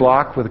first guy in your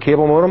block with a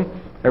cable modem.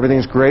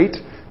 Everything's great.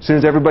 As soon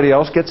as everybody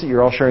else gets it,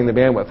 you're all sharing the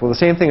bandwidth. Well, the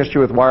same thing is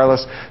true with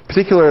wireless,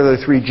 particularly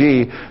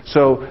 3G.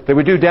 So they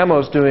would do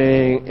demos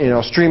doing, you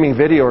know, streaming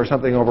video or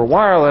something over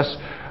wireless.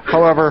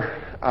 However,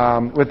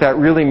 what that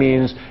really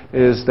means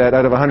is that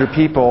out of 100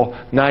 people,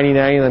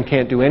 99 of them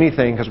can't do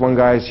anything because one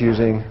guy's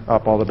using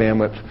up all the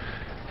bandwidth.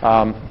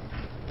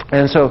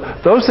 And so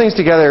those things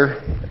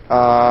together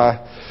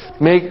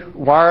make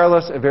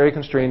wireless a very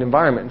constrained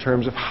environment in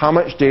terms of how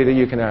much data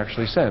you can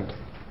actually send.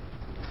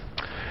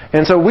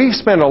 And so we've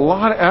spent a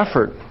lot of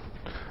effort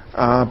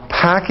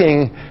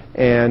packing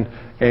and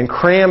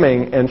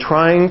cramming and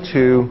trying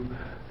to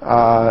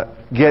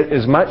get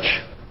as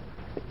much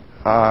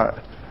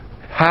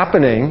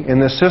happening in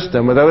this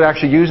system without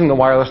actually using the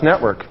wireless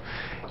network.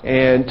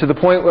 And to the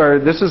point where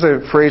this is a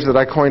phrase that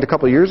I coined a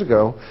couple of years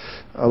ago,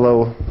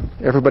 although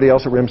everybody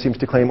else at RIM seems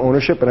to claim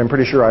ownership, but I'm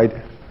pretty sure I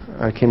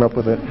came up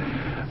with it.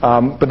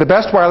 But the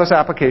best wireless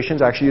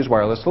applications actually use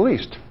wireless the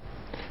least.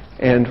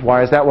 And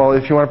why is that? Well,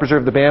 if you want to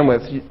preserve the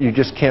bandwidth, you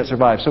just can't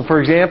survive. So for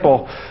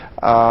example,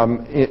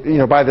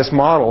 by this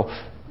model,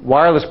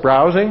 wireless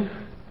browsing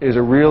is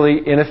a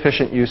really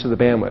inefficient use of the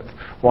bandwidth.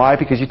 Why?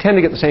 Because you tend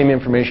to get the same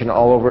information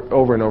all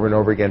over and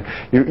over again.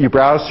 You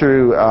browse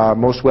through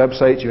most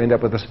websites, you end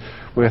up with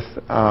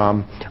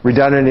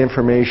redundant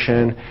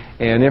information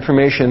and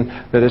information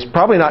that has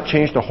probably not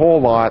changed a whole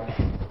lot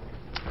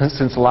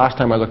since the last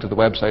time I looked at the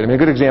website. I mean, a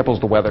good example is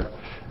the weather.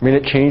 I mean,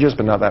 it changes,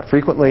 but not that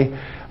frequently.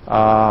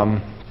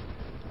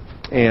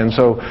 And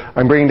so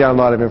I'm bringing down a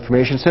lot of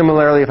information.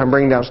 Similarly, if I'm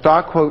bringing down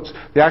stock quotes,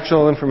 the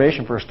actual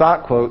information for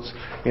stock quotes,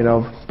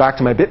 back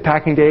to my bit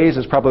packing days,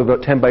 is probably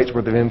about 10 bytes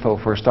worth of info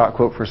for a stock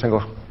quote for a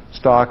single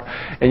stock.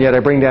 And yet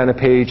I bring down a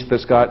page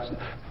that's got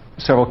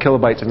several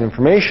kilobytes of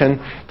information.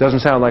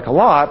 Doesn't sound like a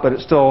lot, but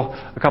it's still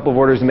a couple of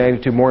orders of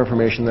magnitude more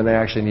information than I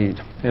actually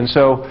need. And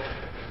so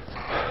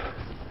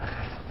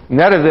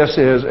net of this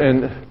is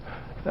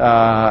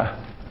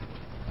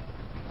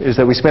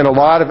that we spend a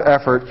lot of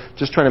effort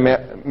just trying to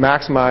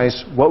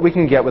maximize what we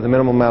can get with the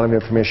minimal amount of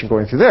information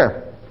going through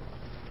there.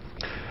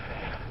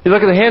 You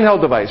look at the handheld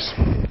device.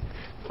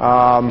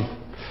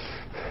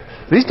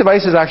 These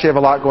devices actually have a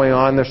lot going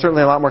on. There's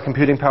certainly a lot more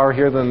computing power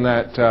here than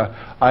that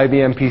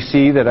IBM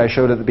PC that I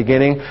showed at the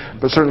beginning,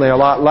 but certainly a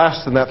lot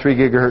less than that 3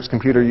 gigahertz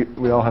computer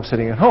we all have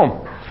sitting at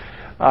home.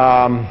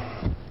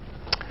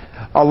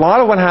 A lot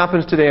of what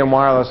happens today in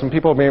wireless, and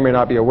people may or may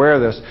not be aware of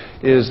this,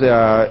 is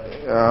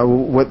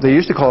what they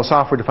used to call a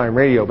software-defined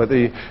radio. But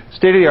the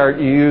state-of-the-art,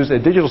 you use a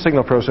digital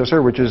signal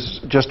processor, which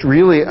is just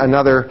really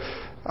another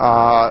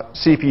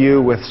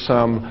CPU with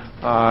some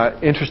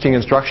interesting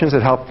instructions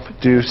that help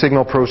do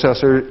signal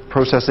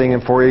processing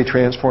and Fourier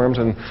transforms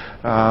and,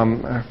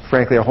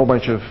 frankly, a whole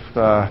bunch of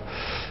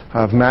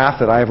math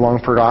that I have long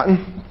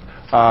forgotten.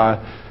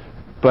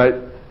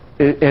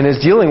 And is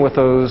dealing with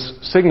those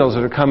signals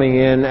that are coming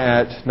in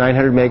at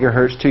 900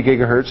 megahertz, 2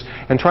 gigahertz,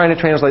 and trying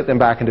to translate them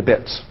back into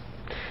bits.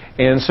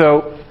 And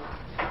so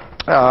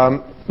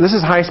this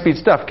is high-speed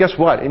stuff. Guess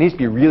what? It needs to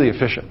be really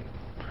efficient.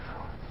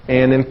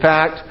 And in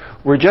fact,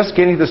 we're just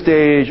getting to the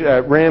stage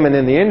at RIM and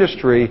in the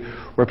industry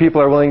where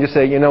people are willing to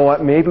say, you know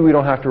what, maybe we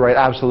don't have to write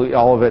absolutely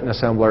all of it in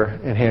assembler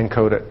and hand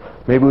code it.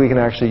 Maybe we can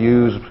actually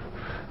use,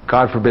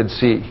 God forbid,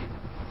 C.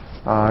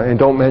 And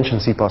don't mention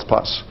C++.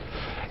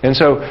 And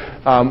so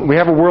we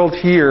have a world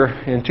here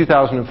in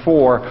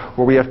 2004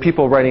 where we have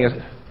people writing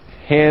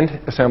hand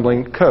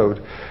assembling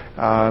code.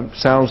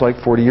 Sounds like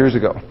 40 years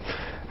ago.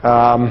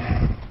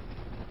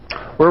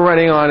 We're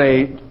running on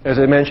as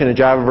I mentioned, a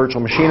Java virtual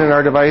machine in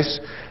our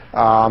device.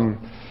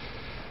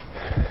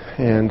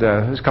 And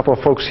there's a couple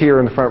of folks here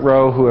in the front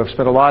row who have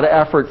spent a lot of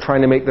effort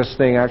trying to make this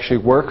thing actually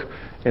work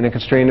in a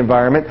constrained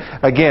environment.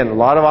 Again, a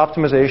lot of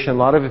optimization, a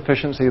lot of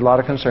efficiency, a lot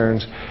of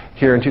concerns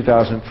here in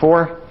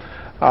 2004.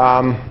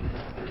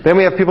 Then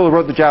we have people who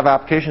wrote the Java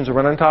applications that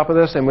run on top of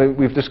this, and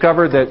we've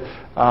discovered that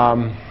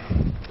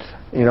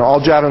all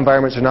Java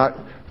environments are not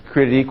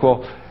created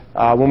equal.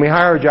 When we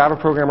hire a Java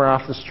programmer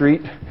off the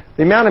street,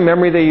 the amount of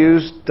memory they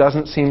use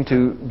doesn't seem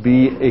to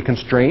be a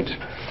constraint,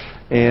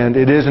 and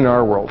it is in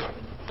our world.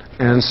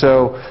 And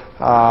so,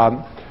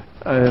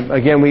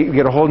 again, we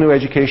get a whole new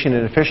education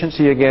in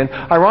efficiency again.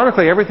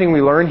 Ironically, everything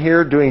we learn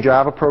here doing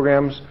Java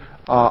programs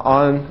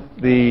on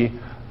the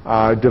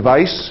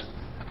device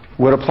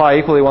would apply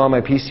equally well on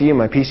my PC, and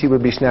my PC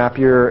would be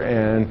snappier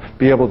and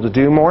be able to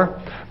do more.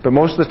 But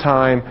most of the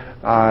time,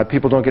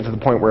 people don't get to the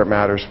point where it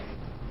matters.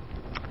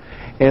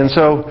 And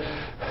so,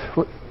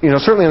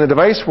 certainly in the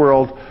device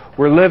world,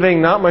 we're living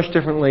not much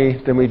differently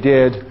than we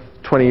did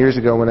 20 years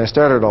ago when I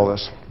started all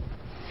this.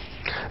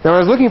 Now, I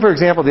was looking, for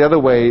example, the other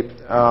way.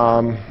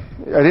 I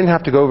didn't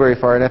have to go very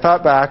far, and I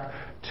thought back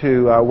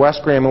to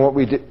West Graham and what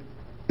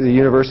the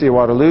University of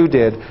Waterloo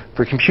did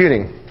for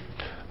computing.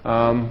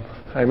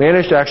 I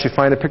managed to actually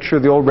find a picture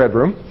of the old Red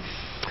Room,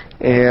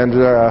 and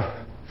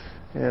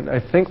I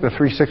think the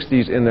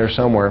 360's in there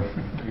somewhere.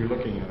 You're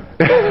looking at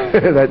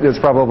it. That is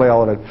probably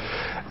all of it.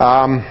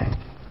 I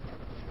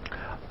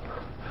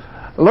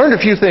learned a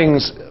few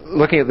things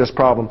looking at this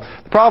problem.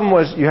 The problem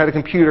was you had a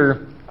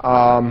computer,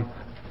 and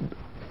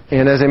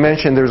as I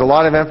mentioned, there's a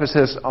lot of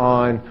emphasis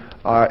on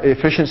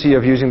efficiency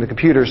of using the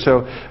computer.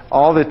 So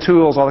all the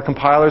tools, all the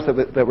compilers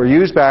that were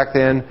used back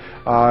then,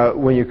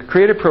 when you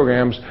created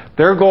programs,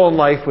 their goal in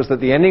life was that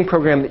the ending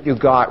program that you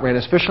got ran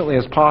as efficiently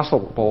as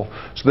possible,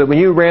 so that when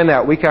you ran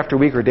that week after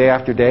week or day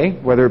after day,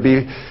 whether it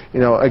be,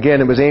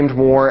 again, it was aimed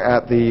more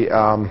at the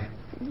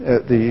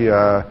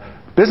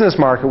business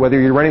market, whether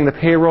you're running the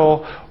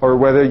payroll or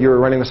whether you're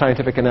running the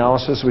scientific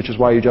analysis, which is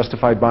why you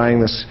justified buying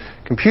this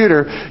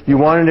computer, you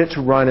wanted it to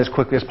run as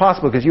quickly as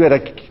possible because you had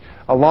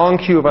a long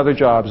queue of other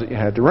jobs that you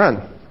had to run.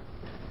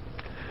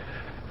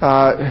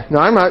 Now,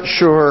 I'm not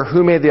sure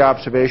who made the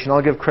observation.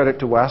 I'll give credit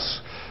to Wes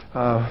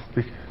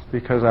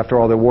because after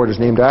all the award is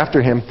named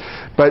after him,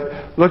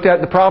 but looked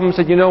at the problem and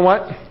said, you know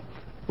what?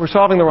 We're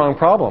solving the wrong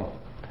problem.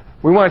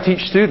 We want to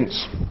teach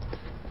students.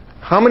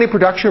 How many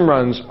production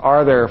runs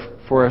are there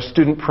for a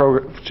student's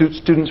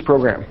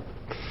program?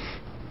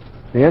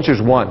 The answer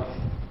is 1.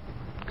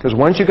 Because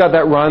once you got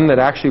that run that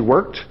actually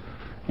worked,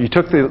 you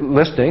took the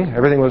listing,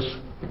 everything was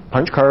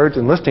punch cards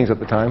and listings at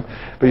the time,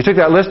 but you took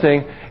that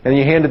listing and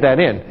you handed that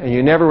in, and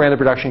you never ran the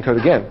production code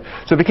again.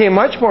 So it became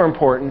much more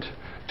important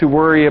to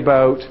worry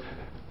about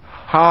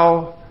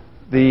how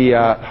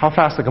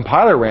fast the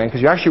compiler ran,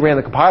 because you actually ran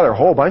the compiler a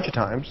whole bunch of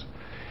times.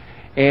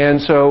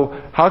 And so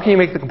how can you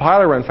make the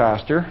compiler run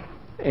faster,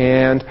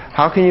 and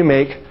how can you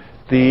make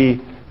the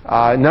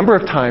number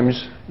of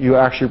times you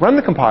actually run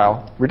the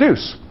compile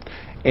reduce?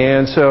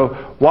 And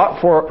so Watt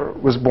 4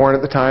 was born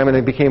at the time, and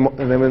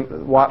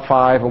then Watt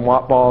 5 and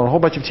Watt Ball and a whole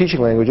bunch of teaching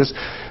languages.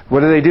 What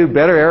do?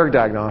 Better error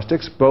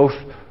diagnostics, both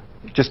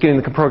just getting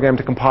the program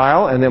to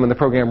compile, and then when the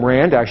program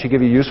ran, to actually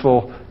give you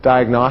useful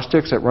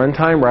diagnostics at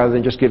runtime rather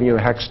than just giving you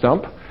a hex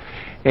dump.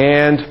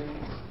 And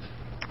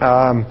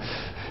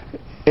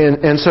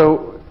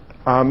so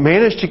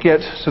managed to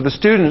get so the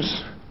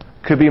students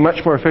could be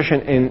much more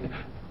efficient in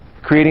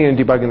creating and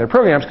debugging their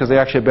programs because they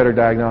actually have better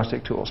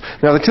diagnostic tools.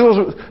 Now, the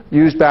tools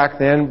used back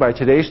then by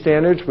today's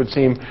standards would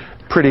seem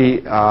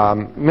pretty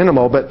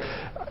minimal, but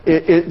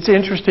it's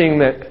interesting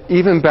that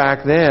even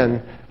back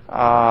then,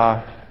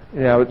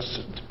 it's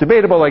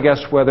debatable, I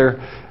guess, whether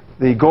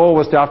the goal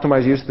was to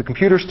optimize use of the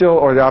computer still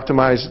or to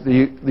optimize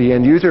the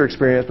end user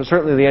experience, but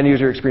certainly the end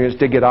user experience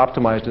did get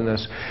optimized in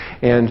this.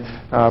 And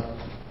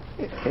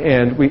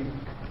we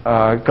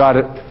got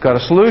a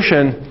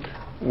solution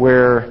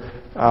where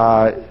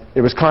it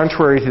was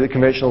contrary to the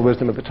conventional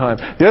wisdom at the time.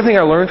 The other thing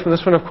I learned from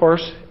this one, of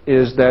course,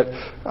 is that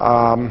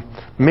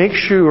make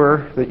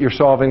sure that you're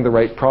solving the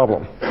right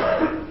problem.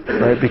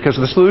 Right? Because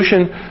the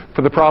solution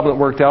for the problem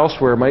that worked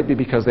elsewhere might be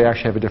because they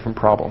actually have a different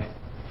problem.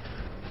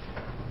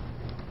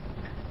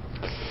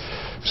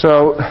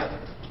 So,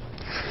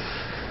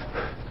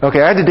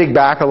 okay, I had to dig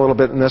back a little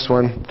bit in this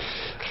one.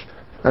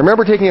 I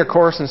remember taking a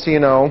course in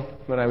C&O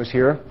when I was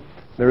here.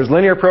 There was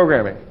linear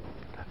programming.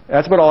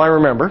 That's about all I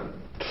remember.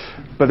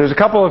 But there's a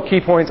couple of key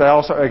points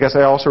I guess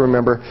I also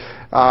remember.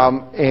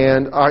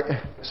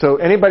 So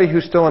anybody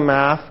who's still in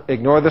math,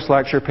 ignore this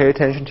lecture, pay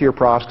attention to your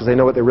profs because they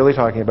know what they're really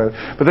talking about.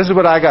 But this is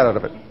what I got out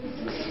of it.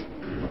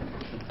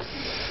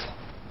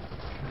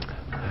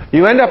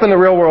 You end up in the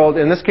real world,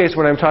 in this case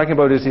what I'm talking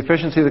about is the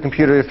efficiency of the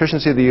computer, the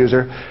efficiency of the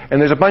user, and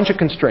there's a bunch of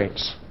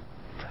constraints.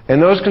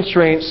 And those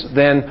constraints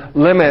then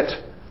limit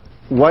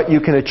what you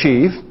can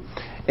achieve.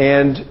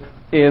 And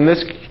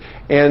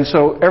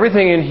so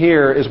everything in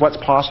here is what's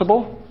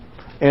possible.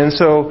 And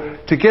so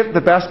to get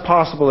the best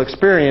possible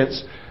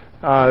experience,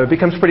 it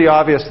becomes pretty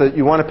obvious that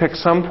you want to pick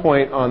some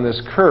point on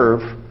this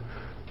curve,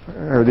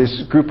 or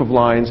this group of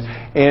lines.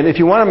 And if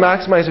you want to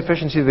maximize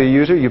efficiency of the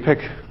user, you pick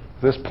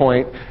this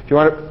point. If you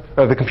want to,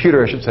 or the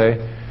computer, I should say.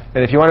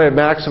 And if you want to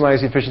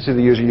maximize the efficiency of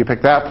the user, you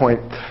pick that point.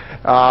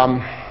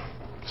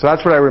 So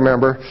that's what I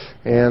remember.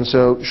 And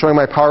so showing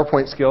my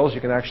PowerPoint skills,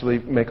 you can actually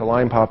make a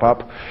line pop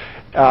up.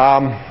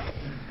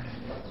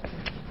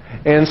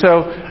 And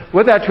so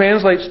what that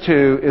translates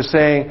to is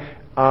saying,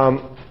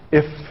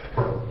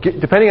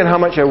 depending on how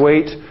much I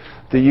weight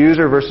the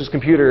user versus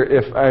computer,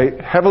 if I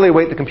heavily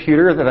weight the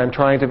computer that I'm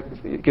trying to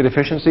get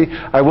efficiency,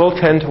 I will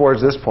tend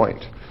towards this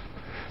point.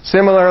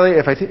 Similarly,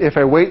 if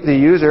I weight the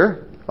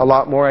user a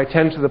lot more, I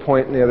tend to the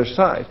point on the other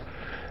side.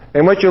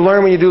 And what you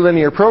learn when you do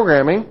linear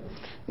programming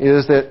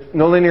is that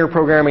no linear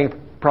programming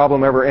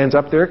problem ever ends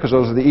up there, because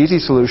those are the easy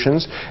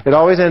solutions. It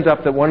always ends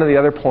up at one of the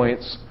other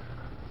points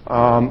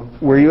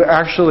where you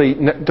actually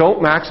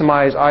don't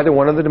maximize either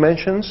one of the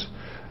dimensions,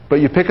 but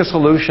you pick a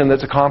solution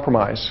that's a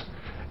compromise,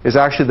 is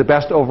actually the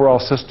best overall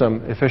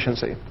system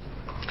efficiency.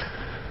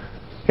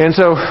 And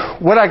so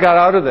what I got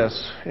out of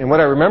this, and what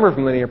I remember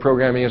from linear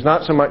programming, is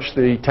not so much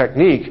the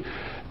technique,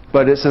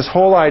 but it's this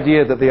whole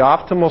idea that the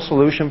optimal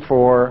solution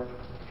for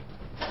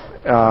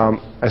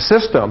a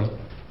system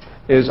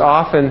is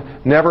often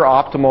never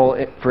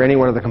optimal for any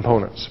one of the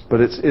components, but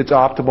it's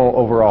optimal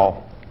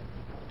overall.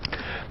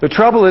 The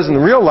trouble is, in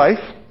real life,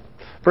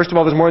 first of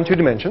all, there's more than 2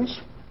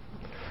 dimensions.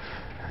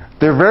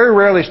 They're very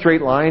rarely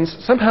straight lines.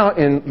 Somehow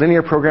in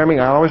linear programming,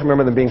 I always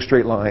remember them being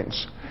straight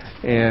lines.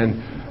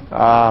 And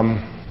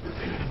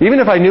even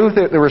if I knew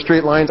that there were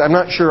straight lines, I'm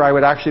not sure I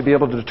would actually be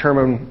able to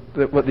determine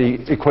what the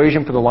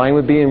equation for the line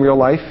would be in real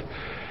life.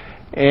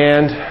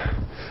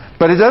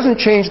 But it doesn't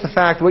change the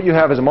fact that what you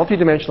have is a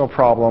multidimensional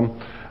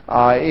problem.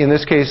 In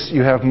this case,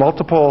 you have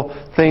multiple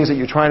things that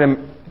you're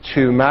trying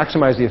to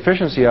maximize the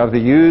efficiency of: the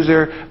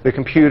user, the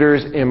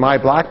computers. In my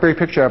BlackBerry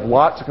picture, I have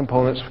lots of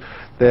components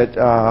that,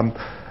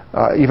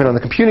 even on the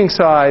computing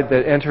side,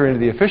 that enter into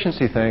the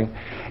efficiency thing.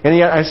 And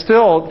yet, I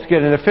still, to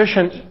get an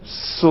efficient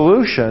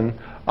solution,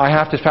 I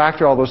have to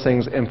factor all those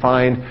things and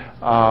find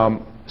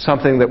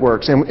something that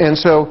works. And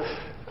so,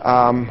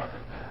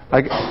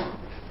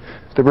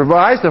 the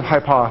revised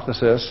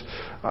hypothesis,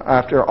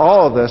 after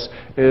all of this,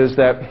 is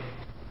that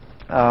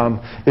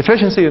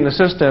Efficiency in the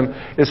system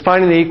is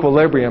finding the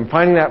equilibrium,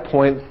 finding that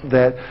point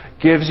that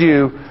gives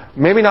you,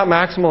 maybe not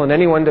maximal in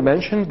any one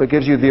dimension, but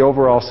gives you the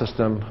overall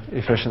system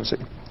efficiency.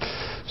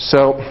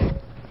 So,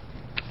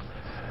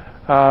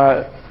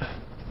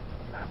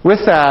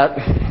 with that,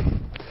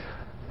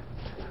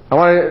 I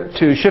wanted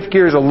to shift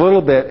gears a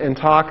little bit and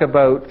talk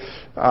about,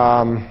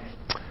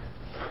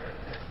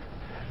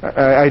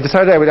 I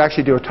decided I would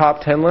actually do a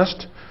top 10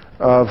 list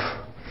of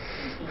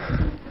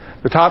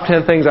the top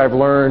 10 things I've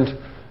learned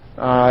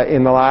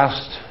in the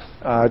last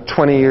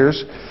 20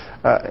 years.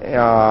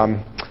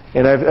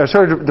 And I've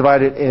sort of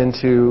divided it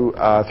into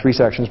 3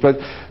 sections. But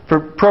for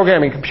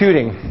programming,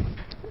 computing,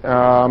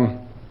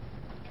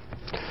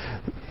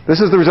 this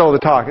is the result of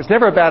the talk. It's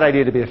never a bad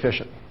idea to be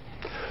efficient,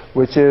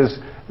 which is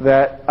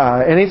that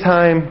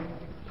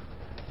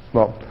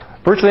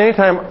virtually any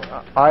time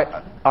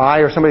I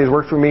or somebody who's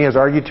worked for me has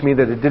argued to me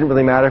that it didn't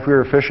really matter if we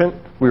were efficient,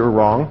 we were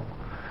wrong.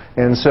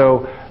 And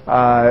so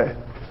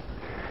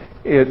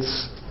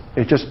it's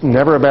just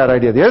never a bad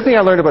idea. The other thing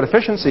I learned about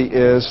efficiency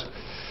is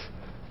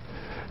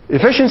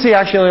efficiency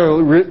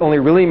actually only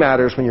really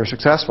matters when you're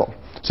successful.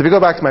 So if you go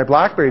back to my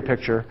BlackBerry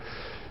picture,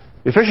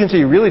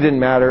 efficiency really didn't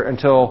matter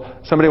until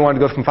somebody wanted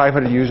to go from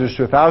 500 users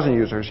to 1,000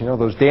 users. You know,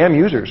 those damn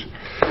users.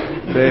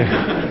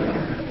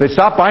 They'd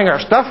stop buying our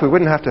stuff. We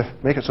wouldn't have to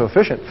make it so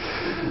efficient.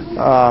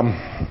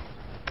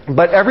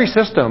 But every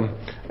system,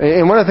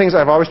 and one of the things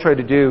I've always tried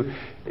to do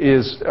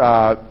is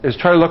try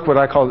to look what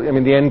I call,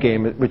 the end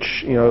game,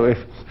 which, if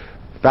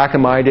back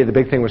in my day the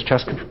big thing was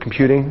chess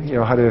computing,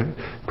 how to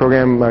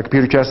program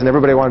computer chess, and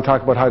everybody wanted to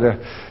talk about how to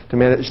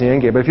manage the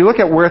end game. But if you look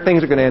at where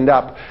things are going to end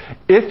up,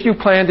 if you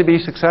plan to be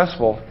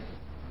successful,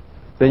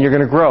 then you're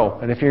going to grow.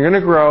 And if you're going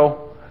to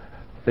grow,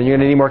 then you're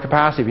going to need more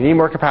capacity. If you need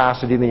more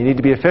capacity, then you need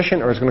to be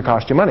efficient, or it's going to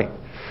cost you money.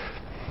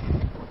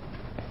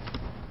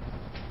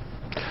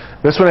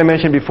 This one I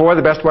mentioned before,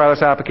 the best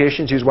wireless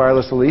applications use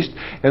wireless the least.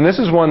 And this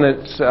is one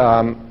that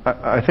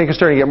I think is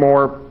starting to get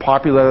more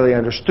popularly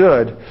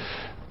understood.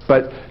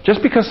 But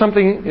just because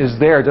something is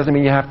there doesn't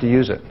mean you have to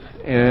use it.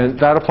 And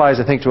that applies,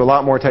 I think, to a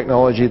lot more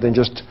technology than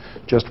just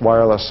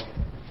wireless.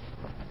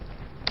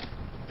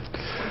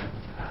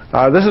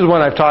 This is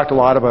one I've talked a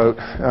lot about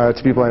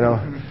to people I know.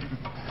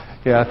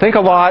 Yeah, think a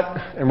lot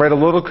and write a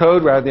little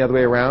code rather than the other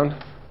way around.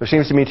 There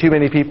seems to be too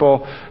many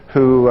people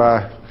who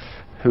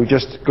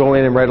just go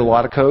in and write a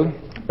lot of code.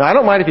 Now, I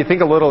don't mind if you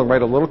think a little and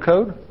write a little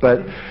code,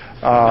 but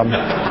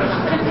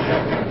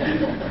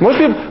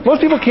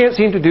most people can't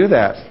seem to do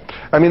that.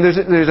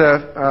 There's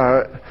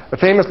a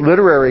famous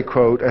literary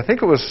quote, I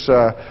think it was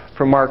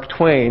from Mark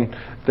Twain,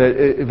 that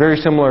a very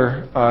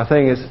similar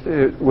thing is,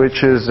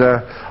 which is,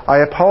 I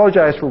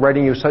apologize for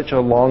writing you such a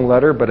long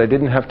letter, but I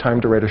didn't have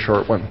time to write a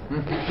short one.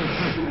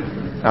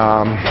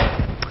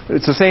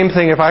 It's the same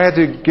thing. If I had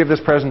to give this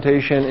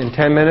presentation in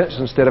 10 minutes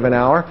instead of an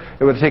hour,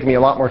 it would have taken me a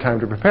lot more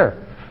time to prepare,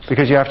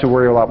 because you have to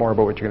worry a lot more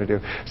about what you're going to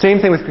do. Same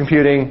thing with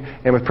computing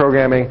and with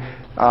programming.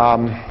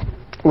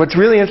 What's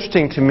really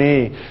interesting to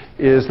me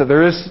is that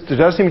there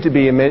does seem to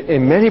be,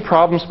 in many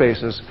problem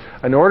spaces,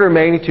 an order of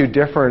magnitude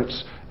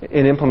difference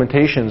in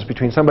implementations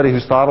between somebody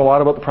who's thought a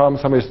lot about the problem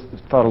and somebody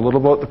who's thought a little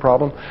about the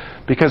problem,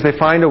 because they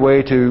find a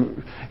way to,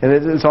 and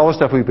it's all the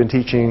stuff we've been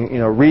teaching,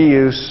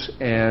 reuse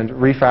and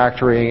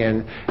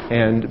refactoring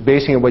and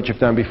basing on what you've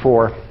done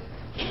before.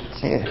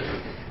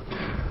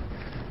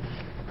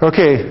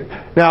 Okay,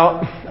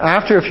 now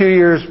after a few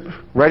years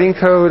writing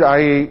code,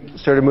 I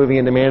started moving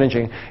into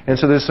managing. And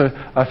so there's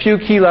a few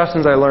key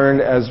lessons I learned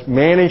as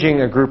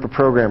managing a group of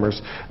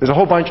programmers. There's a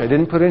whole bunch I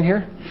didn't put in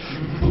here.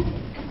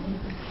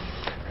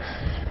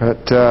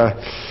 But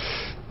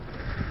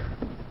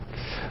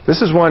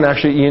this is one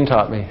actually Ian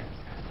taught me.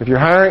 If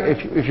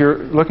you're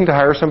looking to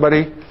hire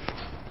somebody,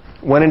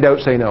 when in doubt,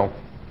 say no.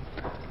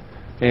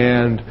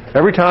 And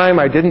every time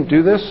I didn't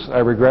do this, I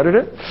regretted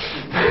it.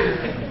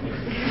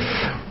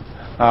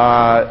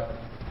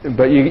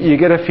 But you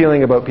get a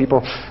feeling about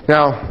people.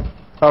 Now,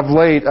 of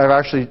late, I've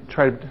actually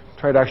tried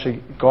to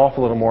actually golf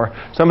a little more.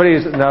 Somebody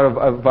has now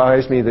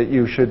advised me that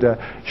you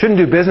shouldn't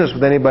do business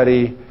with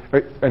anybody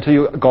until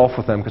you golf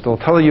with them, because they'll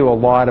tell you a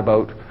lot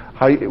about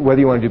whether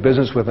you want to do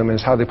business with them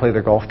is how they play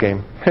their golf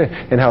game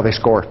and how they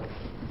score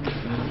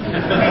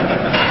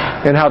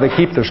and how they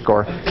keep their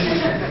score.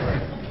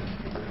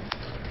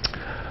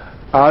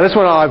 This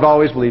one I've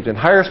always believed in.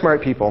 Hire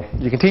smart people.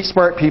 You can teach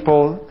smart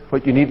people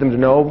what you need them to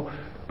know,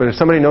 but if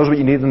somebody knows what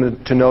you need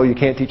them to know, you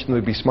can't teach them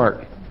to be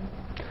smart.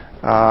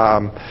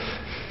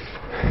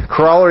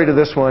 Corollary to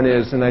this one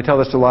is, and I tell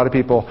this to a lot of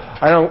people,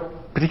 I don't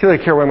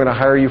particularly care what I'm going to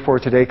hire you for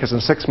today, because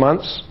in 6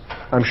 months,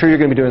 I'm sure you're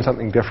going to be doing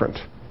something different.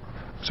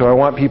 So I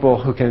want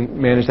people who can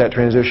manage that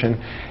transition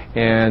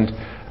and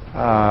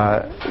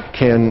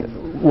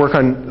can work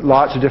on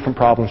lots of different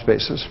problem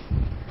spaces.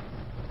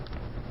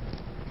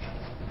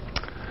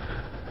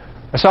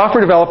 A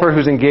software developer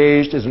who's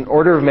engaged is an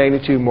order of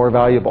magnitude more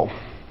valuable.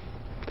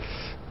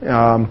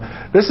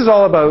 This is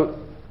all about,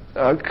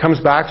 comes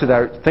back to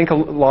that, think a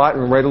lot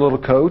and write a little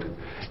code.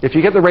 If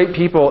you get the right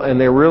people and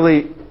they're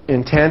really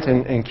intent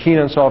and keen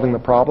on solving the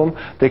problem,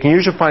 they can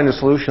usually find a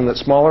solution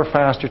that's smaller,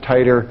 faster,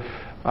 tighter,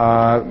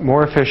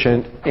 more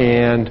efficient,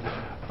 and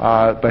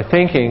by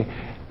thinking,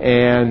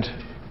 and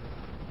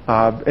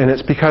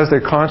it's because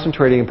they're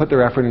concentrating and put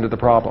their effort into the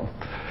problem.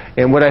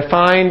 And what I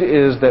find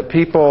is that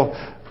people,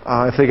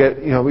 if they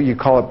get, you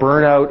call it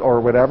burnout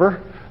or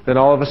whatever, then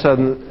all of a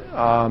sudden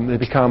they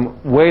become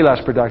way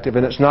less productive.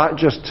 And it's not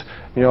just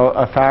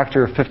a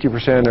factor of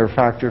 50% or a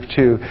factor of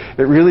 2.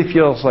 It really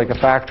feels like a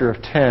factor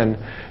of 10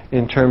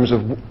 in terms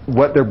of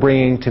what they're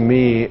bringing to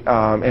me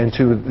and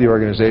to the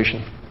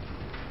organization.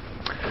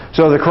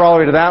 So the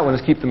corollary to that one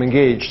is keep them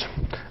engaged.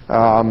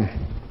 One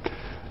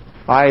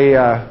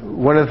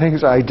of the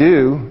things I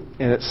do,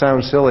 and it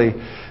sounds silly,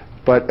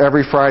 but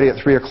every Friday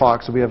at 3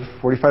 o'clock, so we have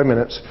 45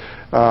 minutes,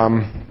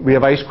 we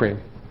have ice cream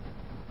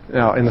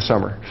now in the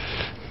summer.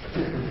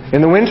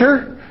 In the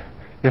winter,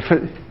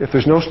 if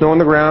there's no snow on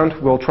the ground,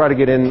 we'll try to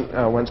get in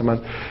once a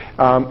month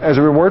as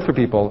a reward for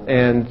people.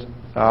 And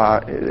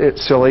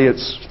it's silly.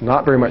 It's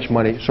not very much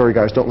money. Sorry,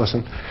 guys, don't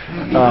listen.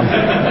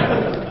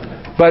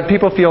 But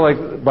people feel like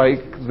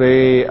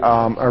they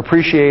are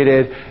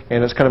appreciated,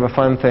 and it's kind of a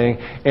fun thing.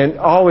 And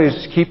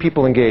always keep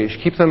people engaged.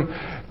 Keep them,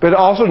 but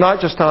also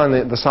not just on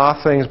the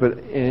soft things, but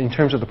in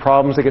terms of the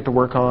problems they get to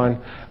work on,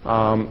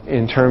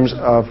 in terms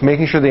of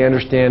making sure they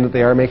understand that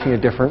they are making a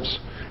difference.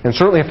 And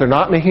certainly if they're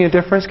not making a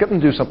difference, get them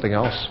to do something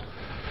else.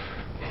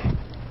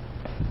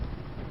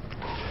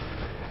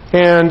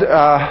 And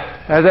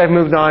as I've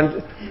moved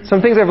on,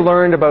 some things I've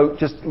learned about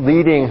just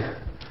leading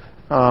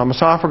a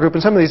software group,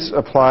 and some of these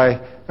apply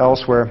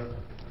elsewhere.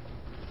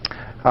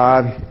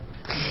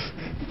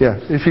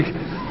 If you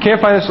can't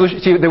find a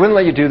solution, see, they wouldn't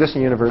let you do this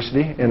in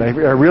university, and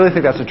I really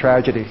think that's a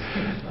tragedy.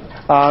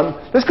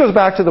 This goes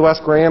back to the Wes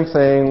Graham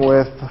thing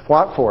with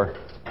what for.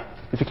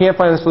 If you can't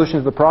find a solution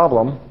to the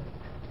problem,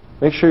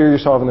 make sure you're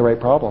solving the right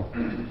problem.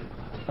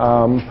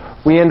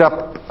 We end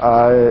up,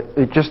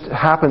 it just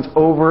happens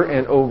over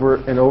and over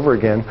and over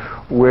again,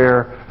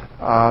 where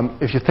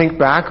if you think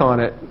back on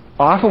it,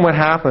 often what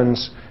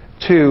happens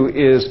too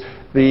is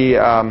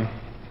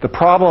the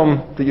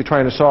problem that you're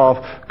trying to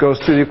solve goes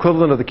through the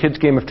equivalent of the kid's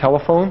game of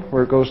telephone,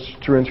 where it goes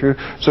through and through.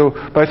 So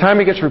by the time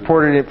it gets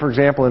reported, for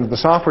example, into the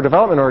software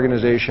development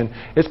organization,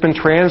 it's been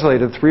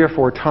translated 3 or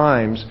 4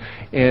 times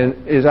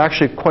and is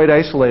actually quite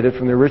isolated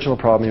from the original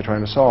problem you're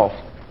trying to solve.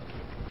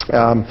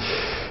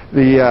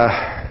 The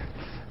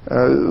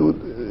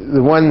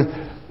one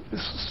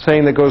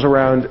saying that goes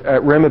around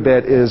at RIM a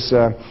bit is,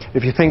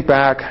 if you think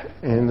back,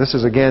 and this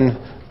is again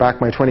back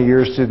my 20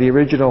 years to the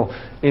original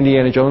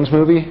Indiana Jones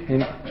movie,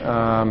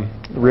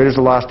 Raiders of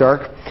the Lost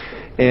Ark,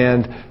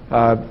 and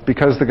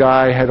because the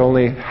guy had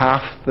only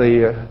half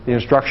the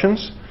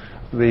instructions,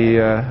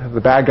 the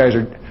bad guys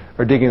are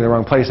digging in the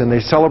wrong place, and they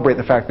celebrate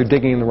the fact they're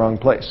digging in the wrong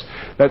place.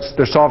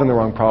 They're solving the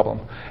wrong problem.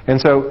 And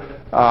so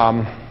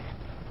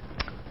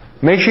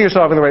make sure you're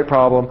solving the right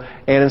problem,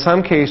 and in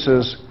some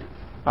cases,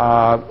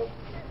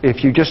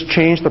 if you just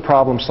change the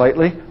problem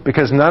slightly,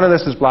 because none of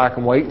this is black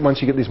and white once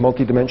you get these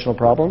multidimensional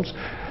problems,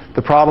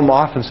 the problem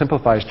often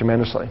simplifies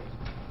tremendously.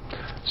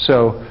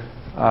 So,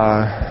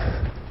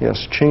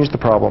 yes, change the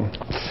problem.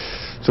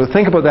 So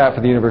think about that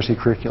for the university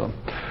curriculum.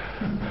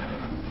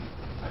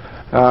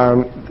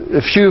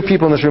 A few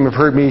people in this room have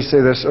heard me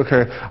say this.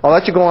 Okay, I'll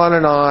let you go on,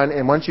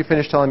 and once you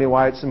finish telling me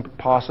why it's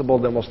impossible,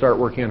 then we'll start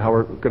working on how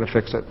we're going to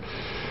fix it.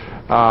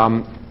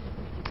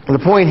 The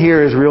point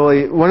here is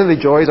really, one of the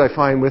joys I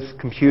find with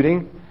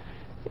computing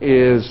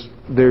is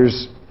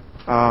there's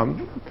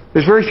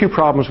very few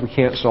problems we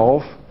can't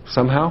solve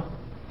somehow.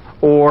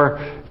 Or,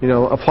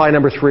 apply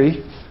number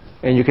 3,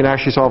 and you can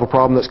actually solve a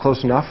problem that's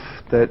close enough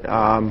that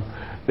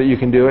you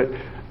can do it.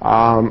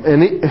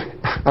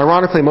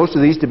 Ironically, most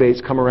of these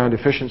debates come around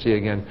efficiency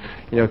again.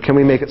 Can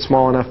we make it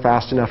small enough,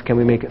 fast enough? Can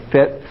we make it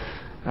fit?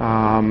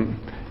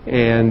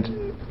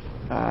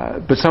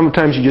 But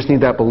sometimes you just need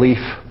that belief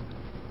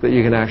that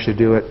you can actually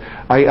do it.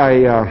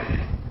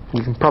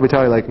 You can probably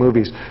tell I like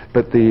movies,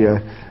 but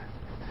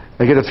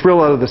I get a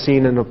thrill out of the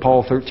scene in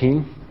Apollo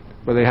 13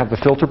 where they have the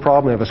filter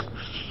problem. They have a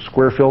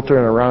square filter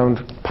and a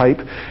round pipe,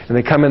 and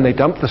they come in, they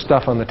dump the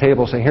stuff on the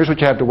table saying, here's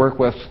what you have to work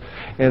with.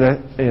 And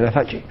I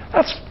thought, gee,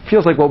 that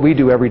feels like what we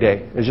do every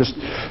day. It's just,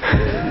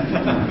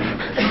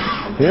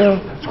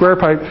 square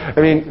pipe.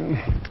 I mean,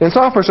 and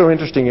software's so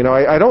interesting.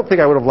 I don't think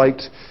I would have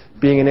liked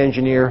being an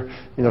engineer,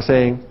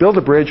 saying, build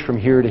a bridge from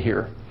here to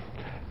here.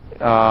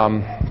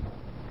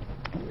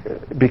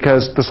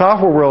 Because the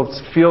software world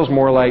feels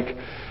more like,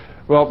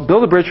 well,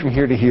 build a bridge from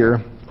here to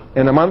here,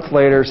 and a month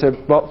later said,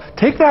 well,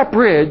 take that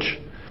bridge,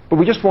 but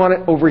we just want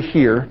it over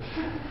here,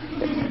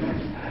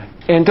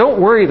 and don't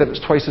worry that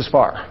it's twice as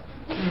far.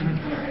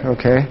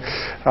 Okay?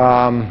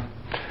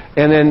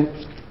 And then,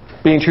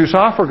 being true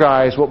software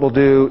guys, what we'll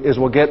do is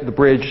we'll get the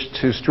bridge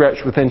to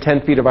stretch within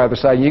 10 feet of either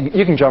side.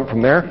 You can jump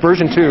from there.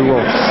 Version 2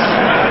 will...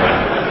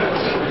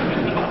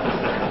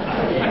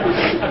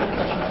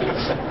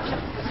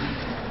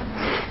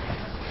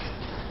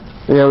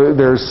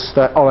 there's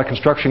all that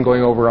construction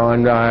going over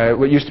on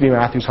what used to be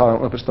Matthews Hall. I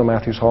don't know if it's still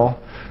Matthews Hall.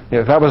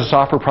 If that was a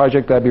software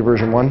project, that'd be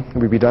version 1.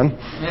 We'd be done.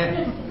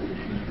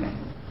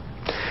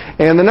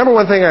 And the number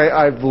one thing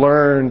I've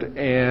learned,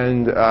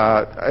 and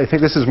I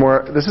think this is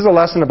a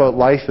lesson about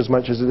life as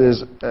much as it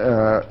is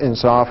in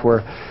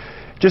software.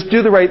 Just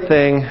do the right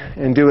thing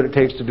and do what it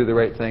takes to do the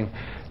right thing.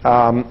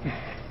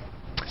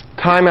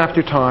 Time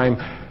after time,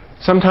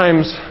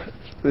 sometimes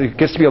there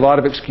gets to be a lot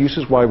of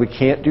excuses why we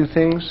can't do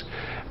things,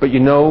 but you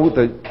know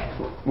that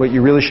what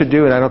you really should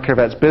do, and I don't care if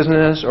that's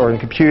business or in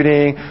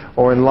computing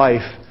or in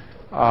life,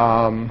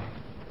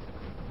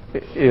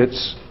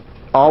 it's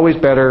always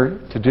better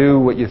to do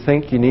what you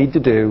think you need to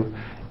do,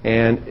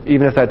 and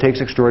even if that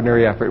takes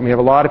extraordinary effort. And we have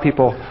a lot of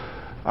people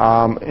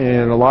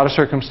in a lot of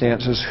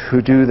circumstances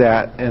who do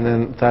that, and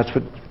then that's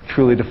what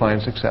truly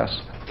defines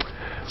success.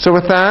 So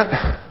with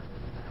that,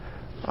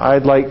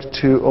 I'd like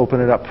to open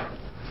it up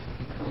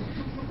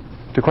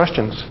to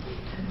questions.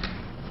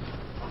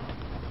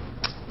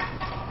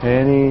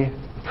 Any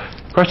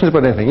questions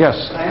about anything?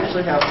 Yes? I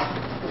actually have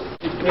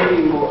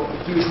maybe more.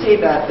 You say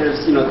that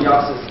there's the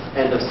opposite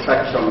end of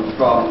spectrum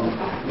from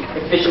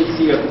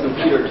efficiency of the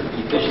computer to the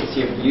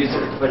efficiency of the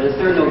user, but is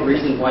there no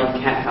reason why you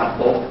can't have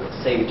both at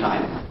the same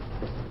time?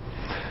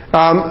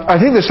 I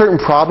think there's certain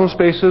problem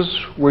spaces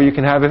where you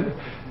can have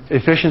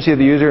efficiency of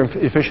the user and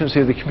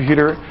efficiency of the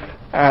computer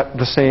at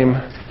the same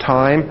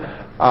time,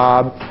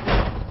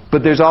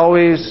 but there's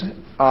always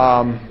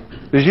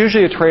there's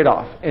usually a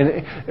trade-off,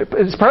 and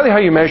it's partly how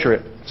you measure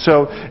it.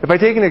 So if I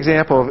take an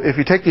example, if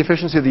you take the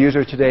efficiency of the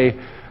user today,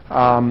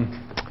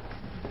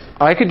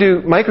 I could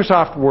do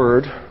Microsoft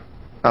Word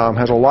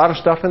has a lot of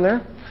stuff in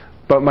there,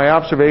 but my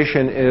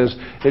observation is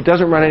it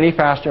doesn't run any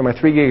faster on my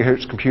 3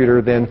 gigahertz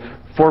computer than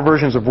 4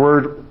 versions of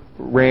Word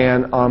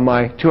ran on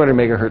my 200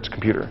 megahertz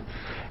computer.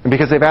 And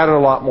because they've added a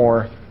lot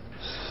more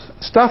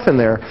stuff in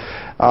there,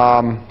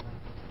 the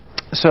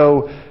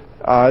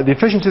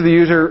efficiency of the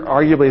user,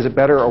 arguably, is it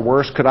better or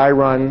worse? Could I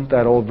run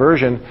that old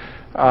version?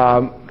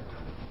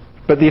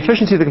 But the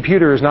efficiency of the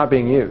computer is not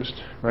being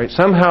used, right?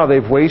 Somehow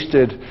they've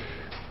wasted,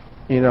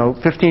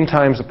 15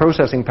 times the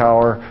processing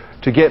power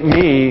to get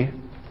me,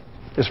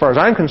 as far as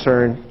I'm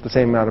concerned, the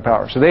same amount of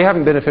power. So they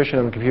haven't been efficient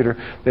on the computer,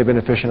 they've been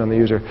efficient on the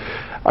user.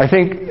 I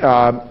think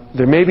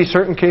there may be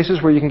certain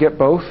cases where you can get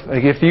both.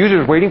 Like if the user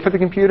is waiting for the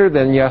computer,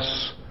 then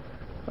yes,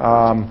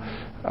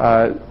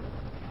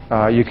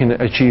 you can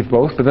achieve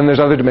both. But then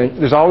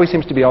there's always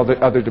seems to be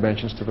other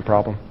dimensions to the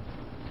problem.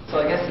 So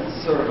I guess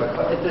it's sort of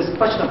there's a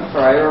question of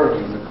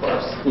priorities, of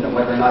course.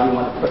 Whether or not you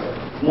want to put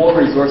more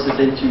resources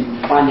into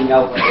finding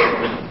out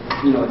whether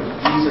the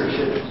user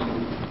should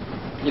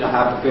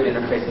have a good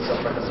interface and so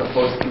forth, as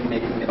opposed to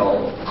making it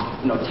all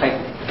tight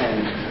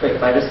and quick.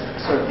 But I just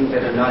sort of think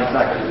that they're not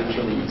exactly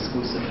mutually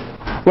exclusive.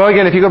 Well,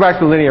 again, if you go back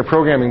to the linear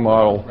programming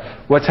model,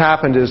 what's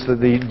happened is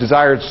that the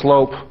desired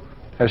slope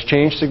has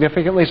changed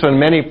significantly. So in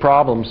many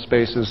problem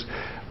spaces,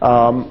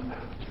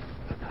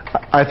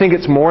 I think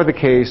it's more the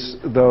case,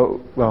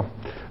 though,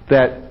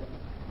 that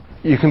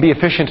you can be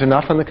efficient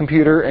enough on the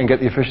computer and get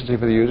the efficiency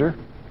for the user.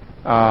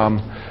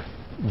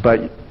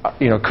 But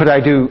could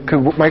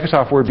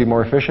Microsoft Word be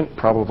more efficient?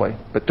 Probably.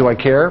 But do I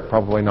care?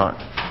 Probably not.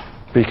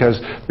 Because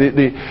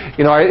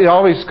it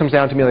always comes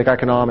down to me like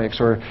economics,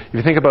 or if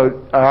you think about,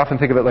 I often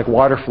think of it like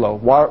water flow.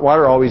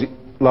 Water always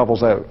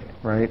levels out,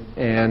 right?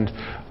 And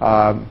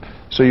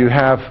so you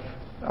have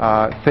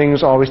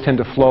things always tend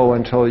to flow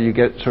until you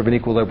get sort of an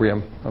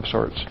equilibrium of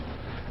sorts.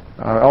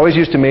 It always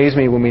used to amaze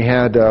me when we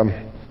had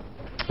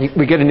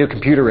we get a new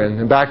computer in,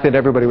 and back then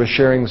everybody was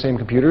sharing the same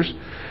computers.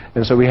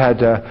 And so we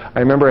had, I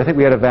remember, I think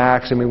we had a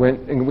VAX, and we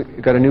went and we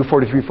got a new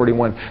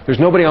 4341. There's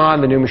nobody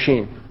on the new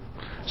machine.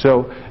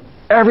 So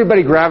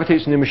everybody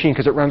gravitates to the new machine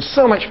because it runs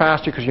so much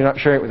faster because you're not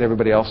sharing it with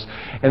everybody else.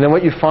 And then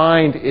what you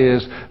find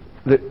is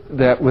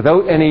that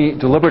without any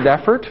deliberate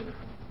effort,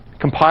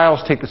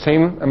 compiles take the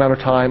same amount of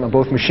time on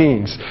both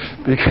machines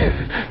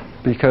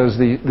because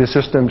the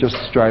system just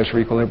strives for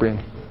equilibrium.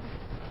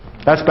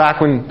 That's back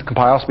when the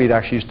compile speed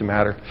actually used to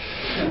matter.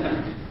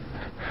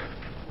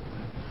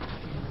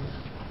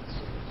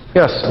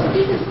 Yes? Could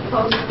you just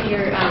post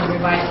your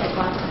revised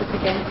hypothesis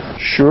again?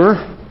 Sure.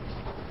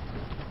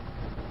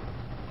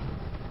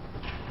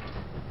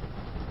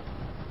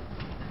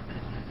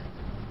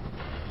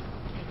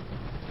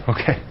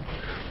 Okay.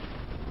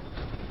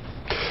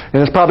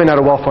 And it's probably not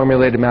a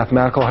well-formulated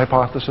mathematical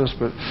hypothesis,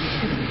 but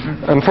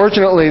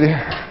unfortunately,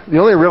 the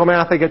only real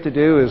math I get to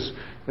do is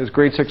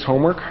grade 6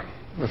 homework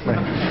with my.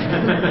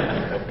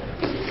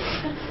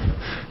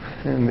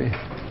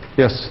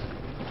 Yes.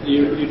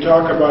 You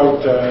talk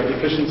about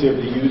efficiency of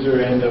the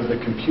user and of the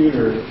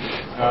computer,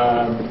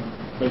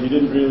 but you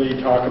didn't really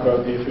talk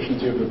about the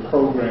efficiency of the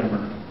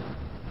programmer.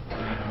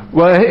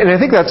 Well, and I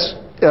think that's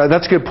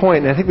a good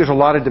point, and I think there's a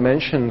lot of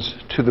dimensions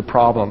to the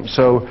problem.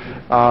 So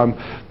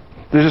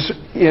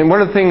and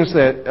one of the things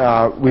that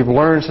we've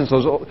learned since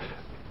those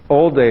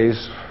old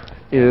days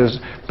is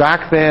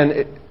back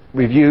then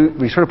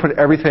we sort of put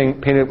everything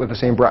painted with the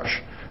same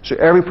brush. So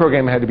every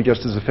program had to be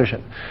just as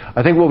efficient.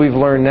 I think what we've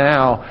learned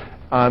now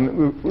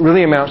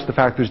really amounts to the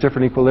fact there's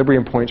different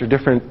equilibrium points or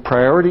different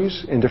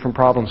priorities in different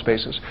problem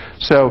spaces.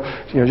 So,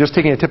 just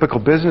taking a typical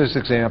business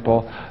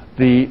example,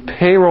 the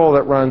payroll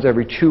that runs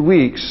every 2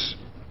 weeks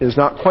is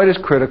not quite as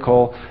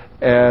critical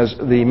as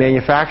the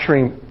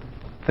manufacturing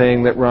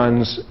thing that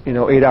runs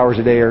 8 hours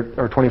a day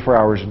or 24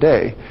 hours a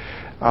day.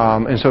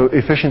 And so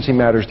efficiency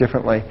matters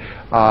differently.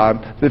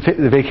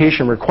 The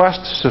vacation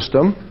request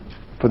system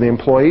for the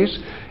employees,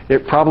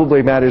 it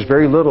probably matters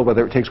very little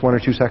whether it takes 1 or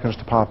 2 seconds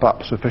to pop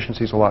up. So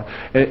efficiency is a lot.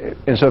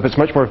 And so if it's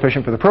much more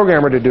efficient for the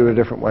programmer to do it a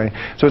different way.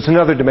 So it's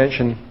another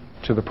dimension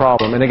to the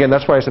problem. And again,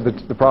 that's why I said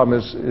that the problem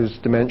is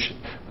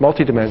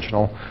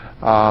multidimensional.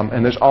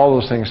 And there's all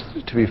those things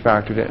to be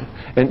factored in.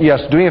 And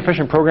yes, doing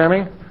efficient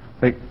programming,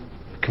 like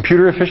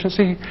computer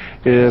efficiency,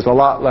 is a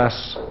lot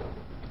less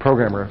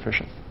programmer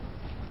efficient,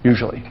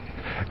 usually.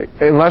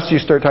 Unless you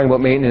start talking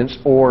about maintenance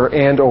or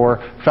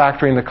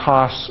factoring the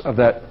costs of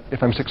that,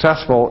 if I'm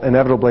successful,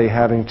 inevitably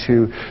having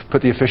to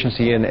put the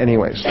efficiency in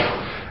anyways.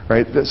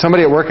 Right?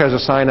 Somebody at work has a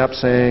sign up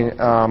saying,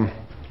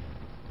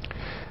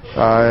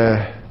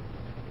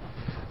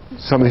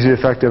 something to the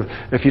effect of,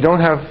 if you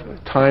don't have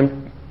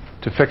time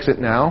to fix it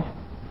now,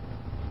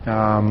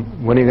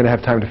 when are you going to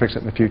have time to fix it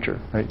in the future?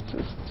 Right?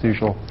 It's the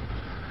usual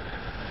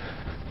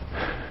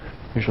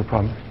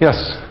problem.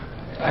 Yes?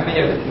 I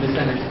may have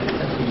misunderstood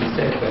something you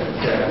said, but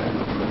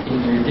in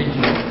your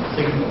digital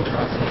signal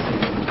processing,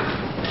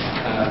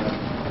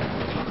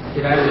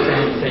 did I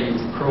understand you say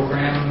you're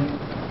programming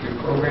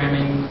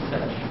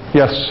such?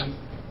 Yes.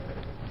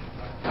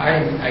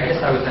 I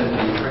guess I was under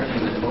the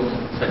impression that most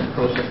such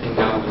processing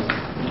now was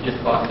you just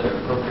bought the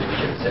appropriate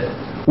chipset.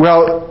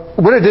 Well,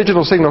 what a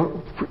digital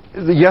signal,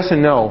 yes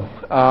and no.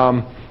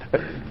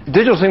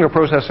 Digital signal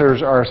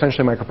processors are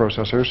essentially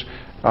microprocessors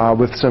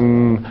with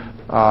some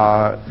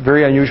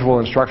very unusual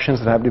instructions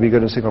that happen to be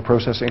good in signal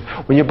processing.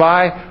 When you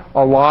buy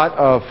a lot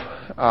of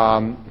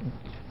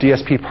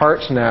DSP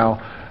parts now,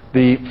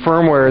 the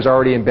firmware is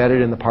already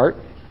embedded in the part.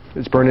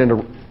 It's burnt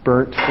into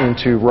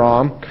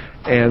ROM.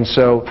 And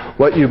so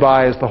what you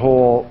buy is the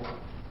whole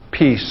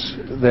piece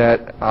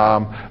that,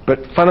 but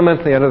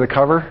fundamentally under the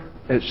cover,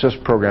 it's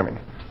just programming.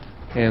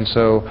 And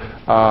so,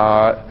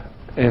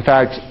 in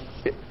fact,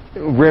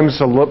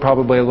 RIM's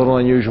probably a little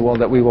unusual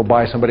that we will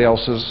buy somebody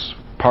else's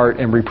part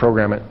and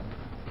reprogram it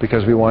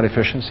because we want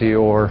efficiency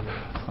or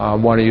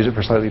want to use it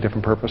for a slightly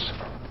different purpose.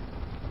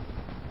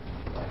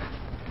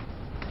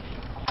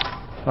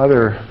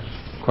 Other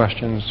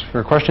questions?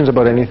 Or questions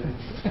about anything?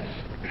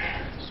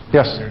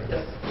 Yes?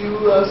 You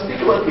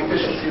speak about the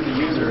efficiency of the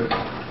user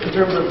in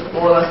terms of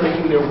more or less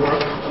making their work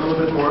a little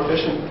bit more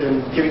efficient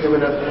and giving them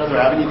another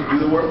avenue to do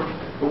the work.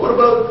 But what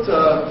about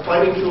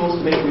finding tools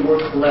to make the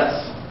work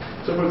less?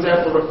 So, for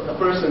example, a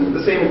person,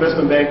 the same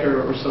investment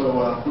banker or so,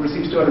 who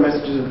receives 200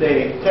 messages a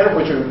day, 10 of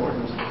which are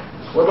important.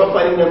 What about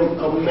finding them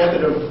a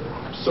method of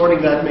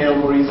sorting that mail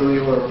more easily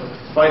or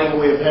finding a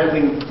way of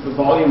handling the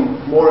volume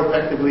more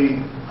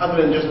effectively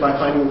other than just by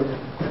finding a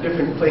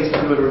different place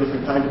to do it or a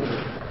different time to do it?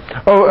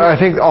 Oh, I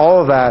think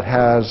all of that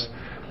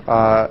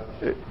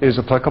is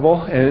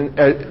applicable, and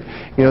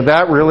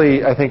that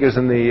really I think is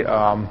in the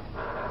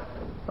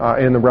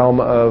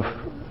realm of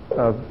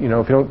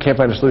if you can't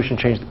find a solution,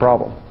 change the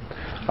problem.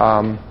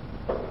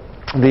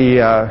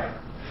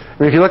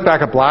 If you look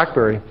back at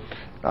BlackBerry,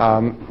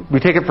 we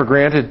take it for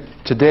granted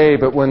today,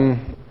 but when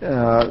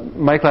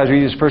Mike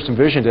Lazarus first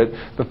envisioned it,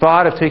 the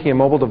thought of taking a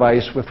mobile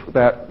device with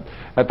that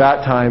at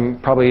that time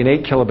probably an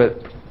 8 kilobit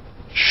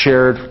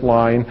shared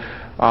line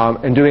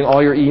and doing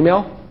all your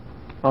email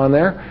on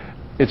there,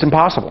 it's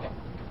impossible.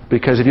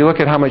 Because if you look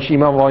at how much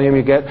email volume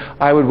you get,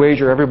 I would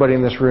wager everybody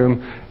in this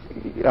room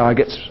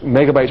gets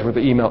megabytes worth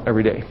of email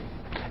every day.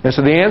 And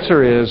so the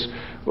answer is,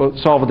 well,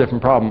 solve a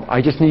different problem.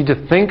 I just need to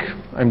think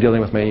I'm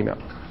dealing with my email.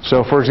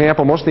 So for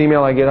example, most of the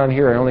email I get on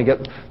here, I only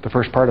get the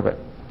first part of it.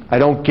 I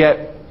don't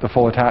get the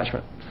full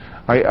attachment.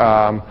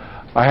 I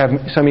have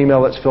some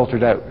email that's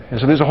filtered out. And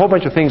so there's a whole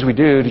bunch of things we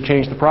do to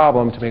change the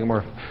problem to make it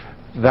more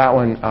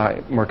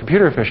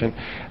computer efficient.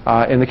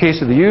 In the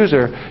case of the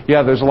user,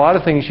 yeah, there's a lot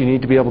of things you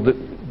need to be able to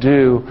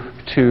do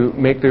to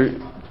make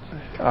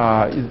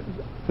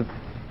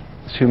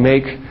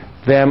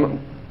them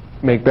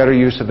make better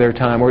use of their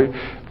time, or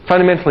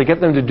fundamentally get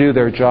them to do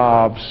their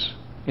jobs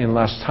in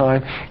less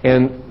time.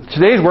 And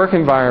today's work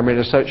environment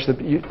is such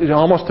that it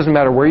almost doesn't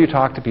matter where you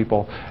talk to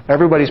people.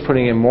 Everybody's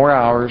putting in more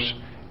hours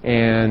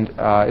and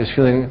is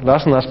feeling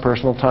less and less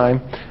personal time.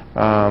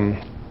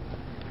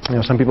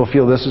 Some people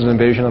feel this is an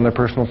invasion on their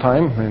personal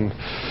time, and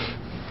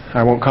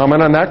I won't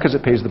comment on that because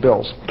it pays the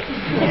bills.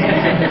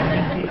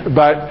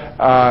 But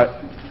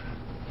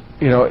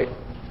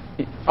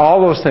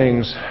all those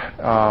things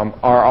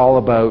are all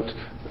about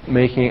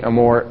making a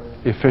more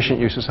efficient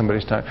use of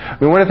somebody's time. I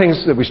mean, one of the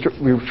things that we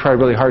tried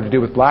really hard to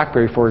do with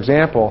BlackBerry, for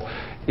example,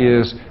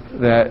 is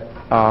that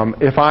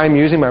if I'm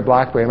using my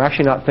BlackBerry, I'm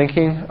actually not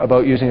thinking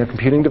about using a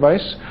computing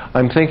device.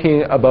 I'm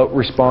thinking about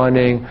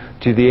responding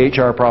to the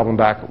HR problem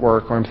back at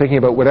work, or I'm thinking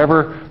about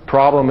whatever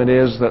problem it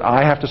is that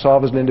I have to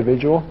solve as an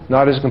individual,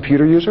 not as a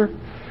computer user.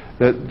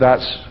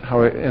 That's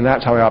how I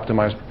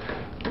optimize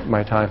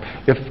my time.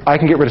 If I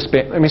can get rid of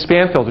spam, I mean,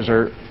 spam filters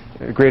are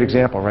a great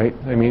example, right?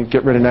 I mean,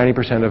 get rid of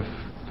 90% of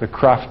the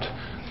cruft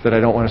that I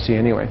don't want to see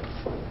anyway.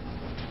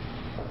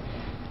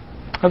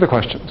 Other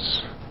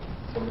questions?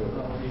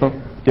 Oh,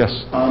 yes?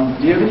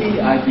 Do you have any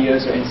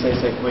ideas or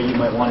insights like where you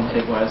might want to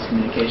take wireless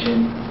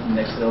communication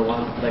next little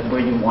while? Like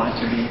where you want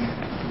it to be?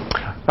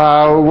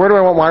 Where do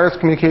I want wireless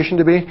communication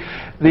to be?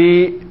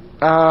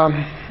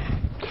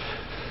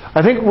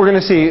 I think we're going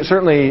to see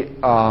certainly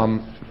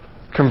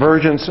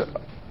reconvergence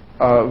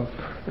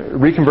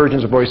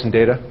of voice and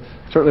data.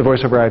 Certainly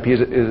voice over IP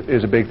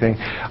is a big thing.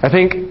 I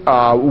think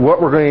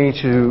what we're going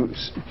to,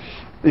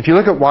 if you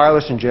look at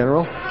wireless in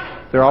general,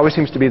 there always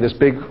seems to be this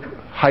big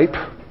hype,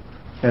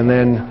 and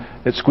then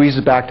it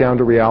squeezes back down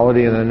to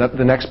reality, and then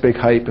the next big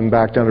hype and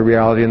back down to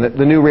reality. And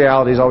the new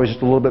reality is always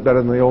just a little bit better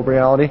than the old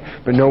reality,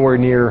 but nowhere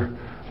near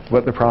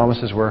what the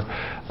promises were.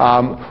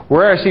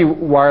 Where I see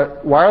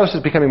wireless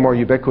is becoming more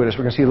ubiquitous,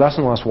 we're going to see less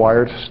and less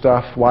wired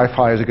stuff.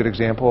 Wi-Fi is a good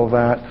example of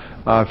that.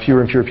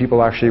 Fewer and fewer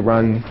people actually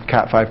run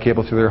Cat5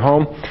 cable through their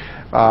home.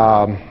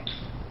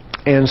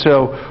 And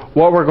so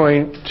what we're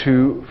going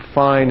to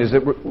find is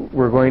that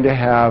we're going to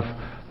have,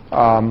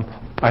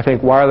 I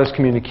think, wireless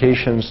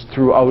communications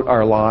throughout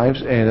our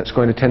lives, and it's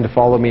going to tend to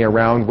follow me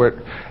around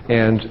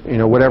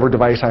whatever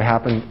device I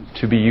happen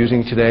to be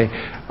using today.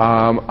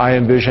 I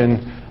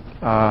envision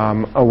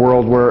a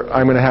world where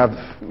I'm going to have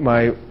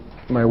my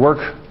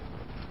work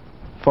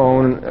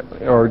phone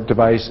or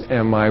device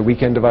and my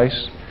weekend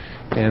device,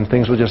 and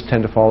things will just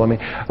tend to follow me.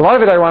 A lot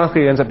of it,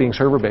 ironically, ends up being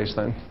server-based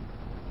then.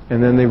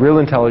 And then the real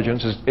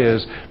intelligence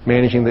is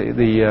managing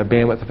the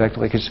bandwidth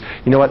effectively, because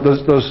you know what,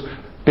 those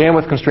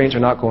bandwidth constraints are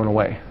not going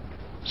away.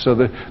 So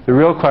the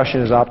real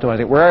question is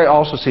optimizing. Where I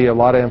also see a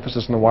lot of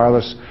emphasis in the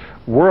wireless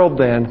world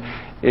then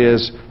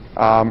is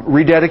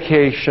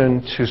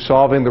rededication to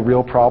solving the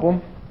real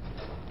problem,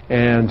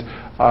 and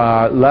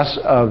less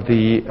of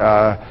the,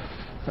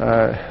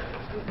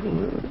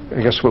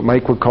 I guess what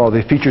Mike would call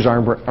the features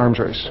arms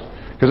race.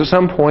 Because at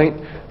some point,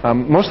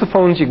 most of the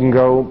phones you can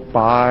go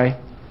buy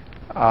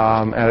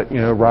at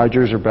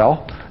Rogers or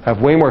Bell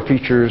have way more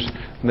features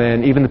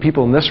than even the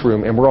people in this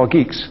room, and we're all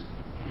geeks.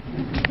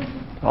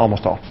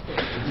 Almost all.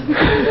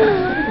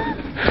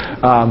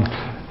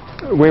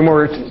 Way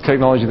more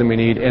technology than we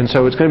need, and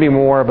so it's going to be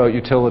more about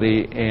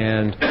utility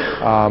and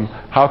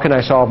how can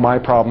I solve my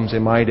problems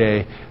in my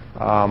day,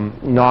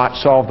 not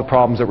solve the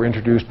problems that were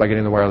introduced by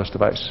getting the wireless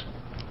device.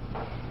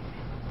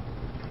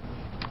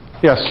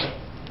 Yes?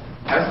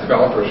 As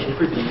developers, should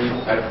we be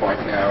at a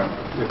point now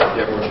with the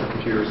evolution of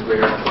computers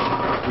where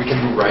we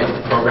can write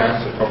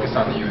programs that focus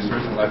on the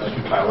users and let the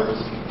compilers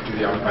do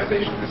the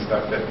optimization and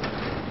stuff that,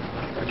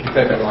 like you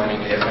said,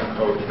 aligning ASM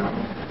code,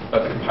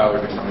 let the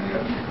compiler do something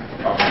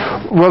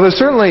that. Well, there's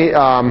certainly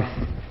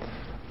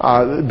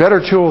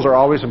better tools are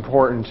always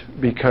important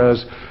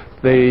because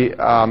they,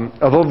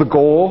 although the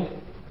goal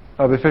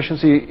of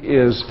efficiency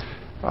is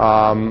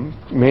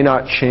may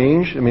not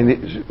change. I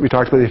mean, we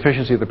talked about the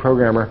efficiency of the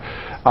programmer.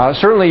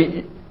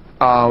 Certainly,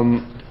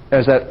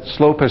 as that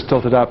slope has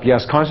tilted up,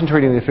 yes,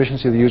 concentrating on the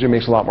efficiency of the user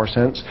makes a lot more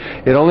sense.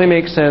 It only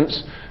makes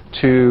sense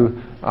to,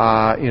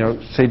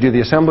 say, do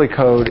the assembly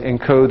code and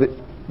code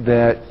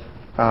that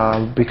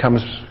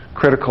becomes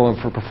critical and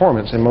for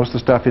performance, and most of the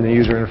stuff in the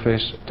user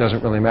interface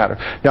doesn't really matter.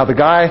 Now, the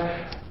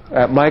guy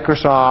at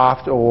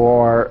Microsoft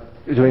or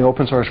doing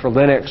open source for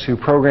Linux who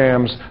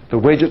programs the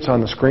widgets on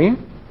the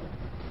screen,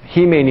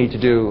 he may need to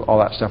do all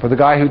that stuff. Or the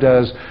guy who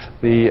does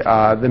the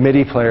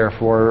MIDI player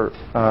for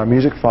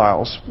music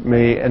files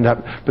may end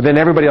up, but then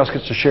everybody else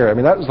gets to share it. I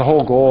mean, that was the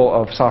whole goal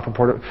of software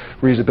port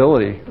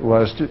reusability,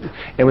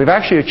 and we've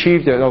actually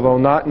achieved it, although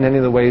not in any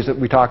of the ways that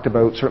we talked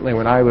about, certainly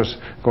when I was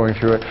going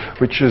through it,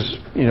 which is,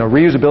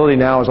 reusability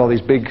now is all these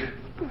big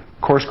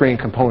coarse-grained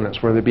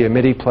components, whether it be a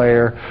MIDI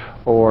player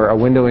or a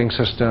windowing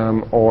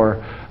system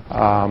or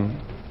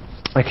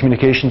a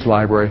communications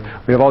library.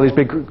 We have all these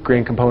big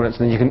grain components,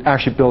 and then you can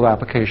actually build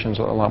applications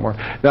a lot more.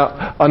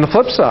 Now, on the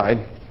flip side,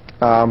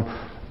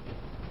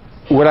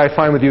 what I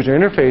find with user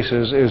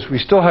interfaces is we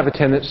still have a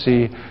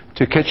tendency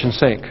to kitchen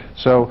sink.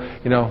 So,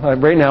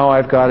 right now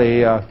I've got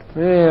a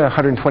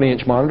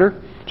 120-inch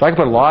monitor, so I can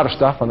put a lot of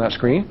stuff on that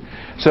screen.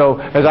 So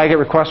as I get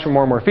requests for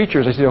more and more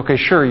features, I say, okay,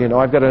 sure,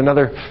 I've got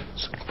another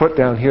foot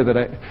down here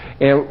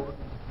and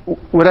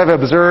what I've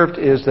observed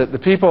is that the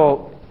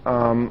people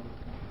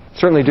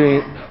certainly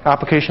doing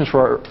applications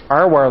for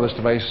our wireless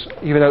device,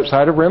 even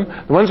outside of RIM,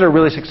 the ones that are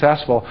really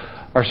successful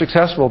are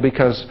successful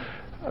because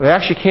they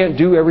actually can't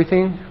do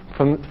everything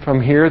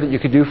from here that you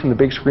could do from the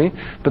big screen,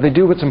 but they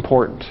do what's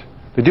important.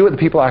 They do what the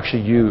people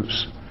actually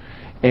use.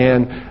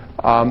 And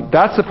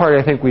that's the part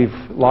I think we've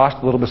lost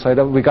a little bit of sight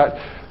of.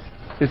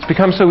 It's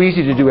become so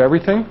easy to do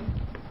everything,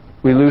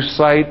 we lose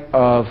sight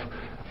of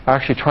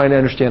actually trying to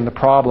understand the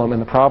problem in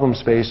the problem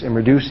space and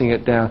reducing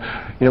it down.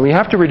 We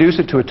have to reduce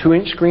it to a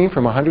 2-inch screen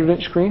from a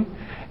 100-inch screen.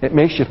 It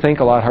makes you think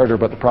a lot harder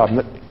about the problem.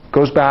 It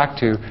goes back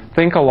to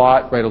think a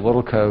lot, write a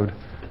little code,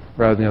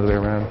 rather than the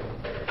other way around.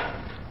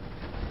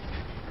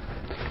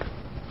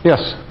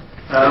 Yes?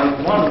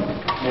 One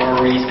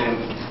more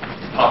reason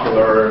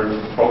popular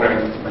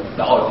programming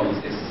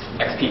methodologies is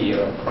XP,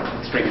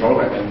 string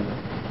programming.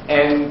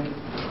 And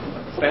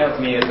what stands out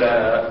to me is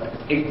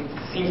it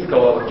seems to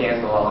go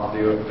against a lot of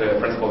the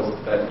principles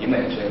that you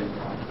mentioned.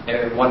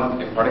 And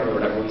one in particular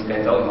that really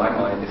stands out in my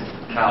mind is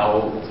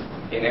how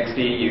in XP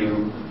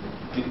you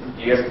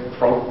just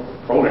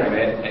program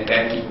it and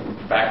then keep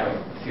backward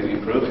to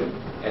improve it.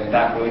 And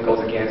that really goes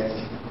against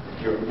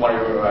one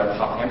of your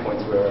top 10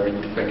 points where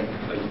you think,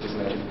 like you just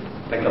mentioned,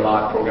 think a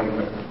lot, program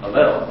a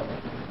little.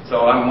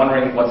 So I'm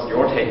wondering what's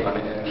your take on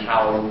it and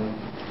how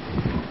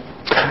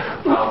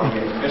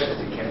the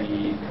efficiency can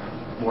be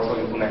more so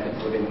implemented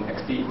within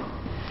XP.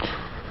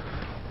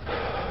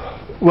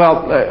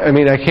 Well, I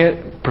mean, I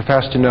can't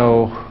profess to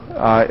know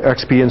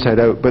XP inside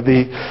out, but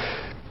the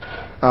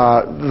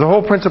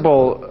whole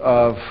principle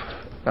of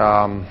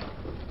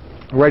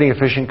writing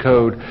efficient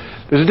code,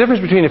 there's a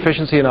difference between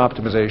efficiency and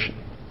optimization.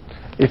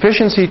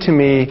 Efficiency to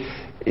me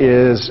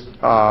is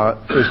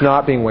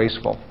not being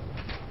wasteful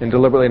and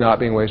deliberately not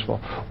being wasteful.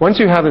 Once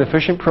you have an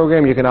efficient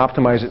program, you can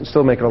optimize it and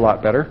still make it a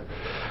lot better.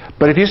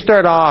 But if you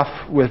start off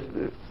with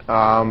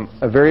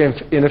a very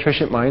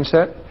inefficient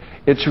mindset,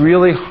 it's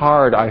really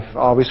hard, I've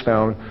always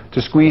found,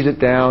 to squeeze it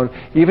down,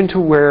 even to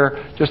where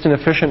just an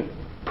efficient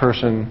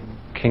person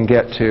can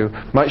get to,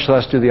 much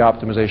less do the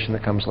optimization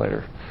that comes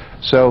later.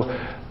 So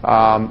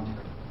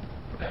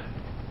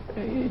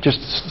just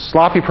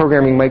sloppy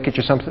programming might get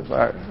you something,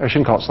 I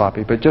shouldn't call it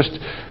sloppy, but just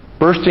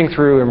bursting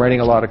through and writing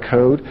a lot of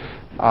code.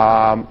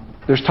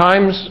 There's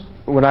times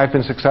when I've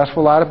been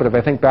successful at it, but if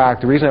I think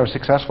back, the reason I was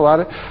successful at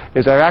it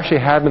is I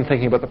actually had been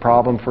thinking about the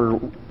problem for,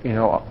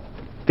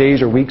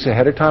 days or weeks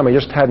ahead of time. I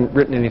just hadn't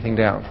written anything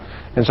down.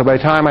 And so by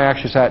the time I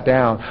actually sat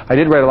down, I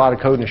did write a lot of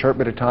code in a short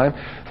bit of time,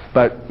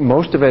 but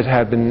most of it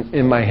had been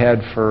in my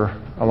head for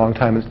a long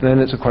time. And then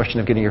it's a question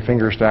of getting your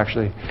fingers to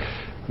actually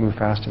move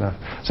fast enough.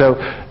 So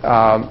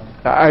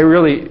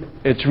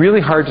it's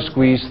really hard to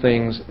squeeze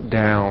things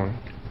down.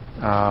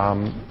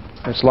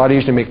 It's a lot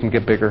easier to make them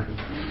get bigger.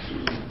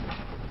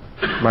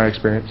 My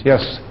experience.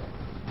 Yes?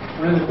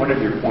 One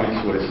of your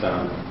points was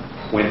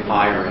when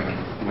hiring,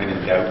 when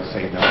in doubt,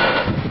 say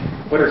no.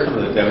 What are some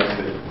of the doubts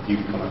that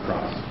you've come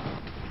across?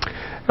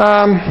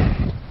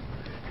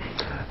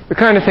 The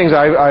kind of things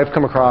I've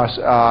come across,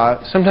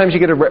 sometimes you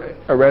get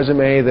a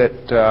resume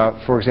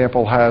that, for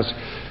example, has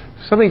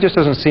something just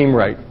doesn't seem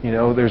right.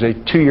 There's a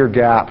 2-year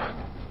gap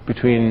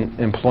between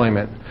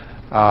employment.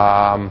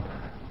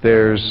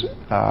 There's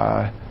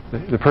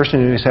the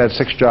person who's had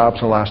 6 jobs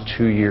in the last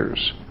 2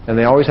 years, and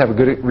they always have a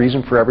good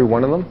reason for every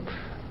one of them.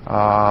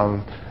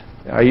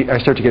 I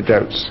start to get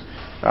doubts.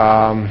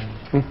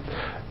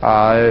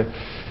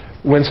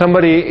 When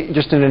somebody,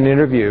 just in an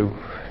interview,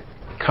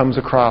 comes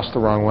across the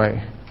wrong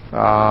way.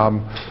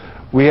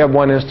 We have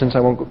one instance, I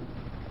won't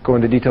go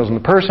into details on the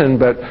person,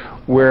 but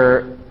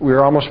where we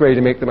were almost ready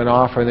to make them an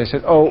offer, and they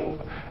said,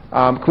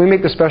 can we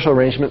make the special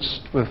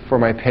arrangements for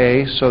my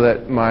pay so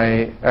that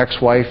my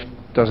ex-wife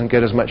doesn't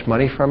get as much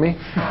money from me?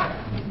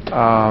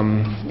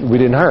 We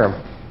didn't hire him.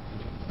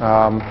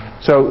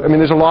 So, I mean,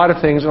 there's a lot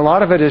of things, and a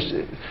lot of it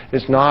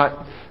is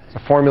not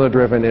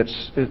formula-driven.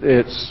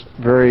 It's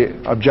very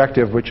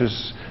objective, which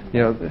is,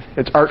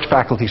 it's arts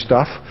faculty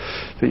stuff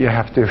that you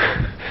have to,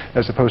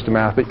 as opposed to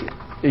math. But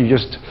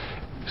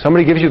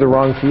somebody gives you the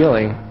wrong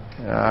feeling.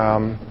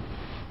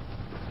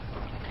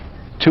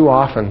 Too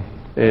often,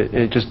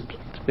 it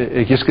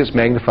just gets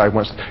magnified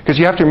once. Because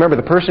you have to remember,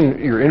 the person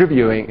you're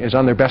interviewing is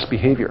on their best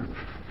behavior,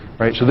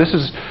 right? So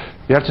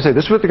you have to say,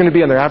 this is what they're going to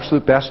be on their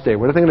absolute best day.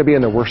 What are they going to be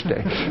on their worst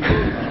day?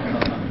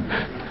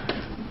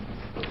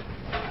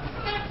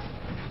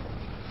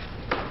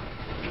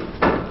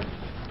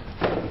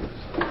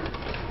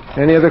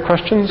 Any other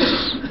questions?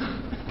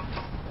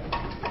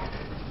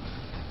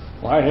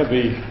 Well, I have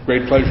the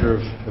great pleasure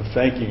of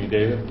thanking you,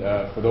 David.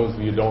 For those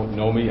of you who don't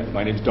know me,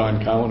 my name is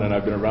Don Cowan, and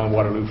I've been around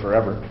Waterloo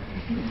forever.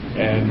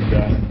 And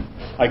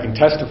I can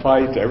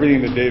testify to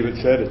everything that David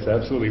said. It's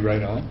absolutely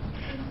right on.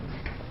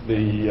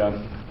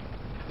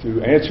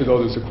 To answer, though,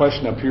 there's a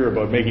question up here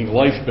about making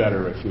life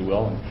better, if you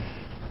will. And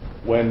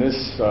when the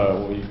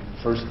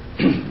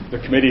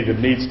committee that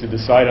needs to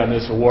decide on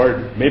this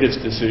award made its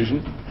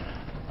decision,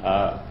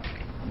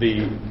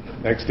 the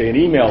next day an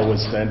email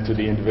was sent to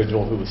the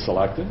individual who was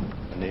selected,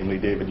 namely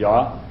David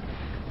Yach,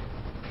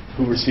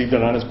 who received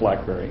it on his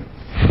BlackBerry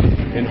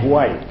in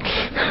Hawaii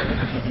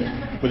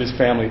with his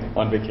family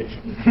on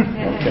vacation.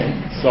 Okay,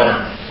 so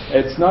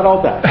it's not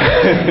all that.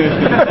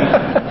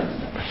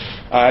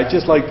 I'd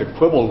just like to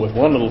quibble with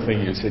one little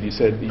thing you said. You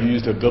said you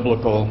used a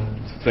biblical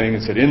thing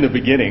and said, in the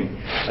beginning.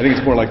 I think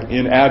it's more like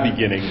in a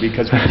beginning,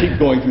 because we keep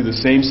going through the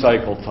same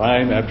cycle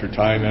time after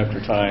time after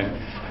time.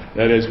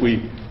 That is,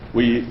 we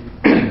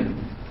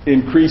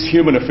increase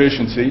human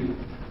efficiency,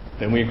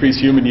 then we increase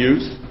human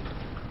use.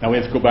 Now we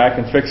have to go back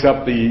and fix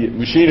up the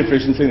machine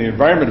efficiency and the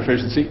environment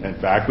efficiency, and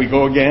back we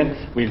go again.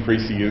 We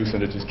increase the use,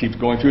 and it just keeps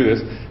going through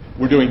this.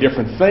 We're doing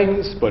different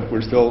things, but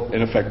we're still,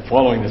 in effect,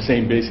 following the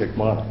same basic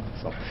model.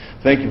 So,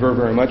 thank you very,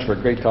 very much for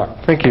a great talk.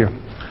 Thank you.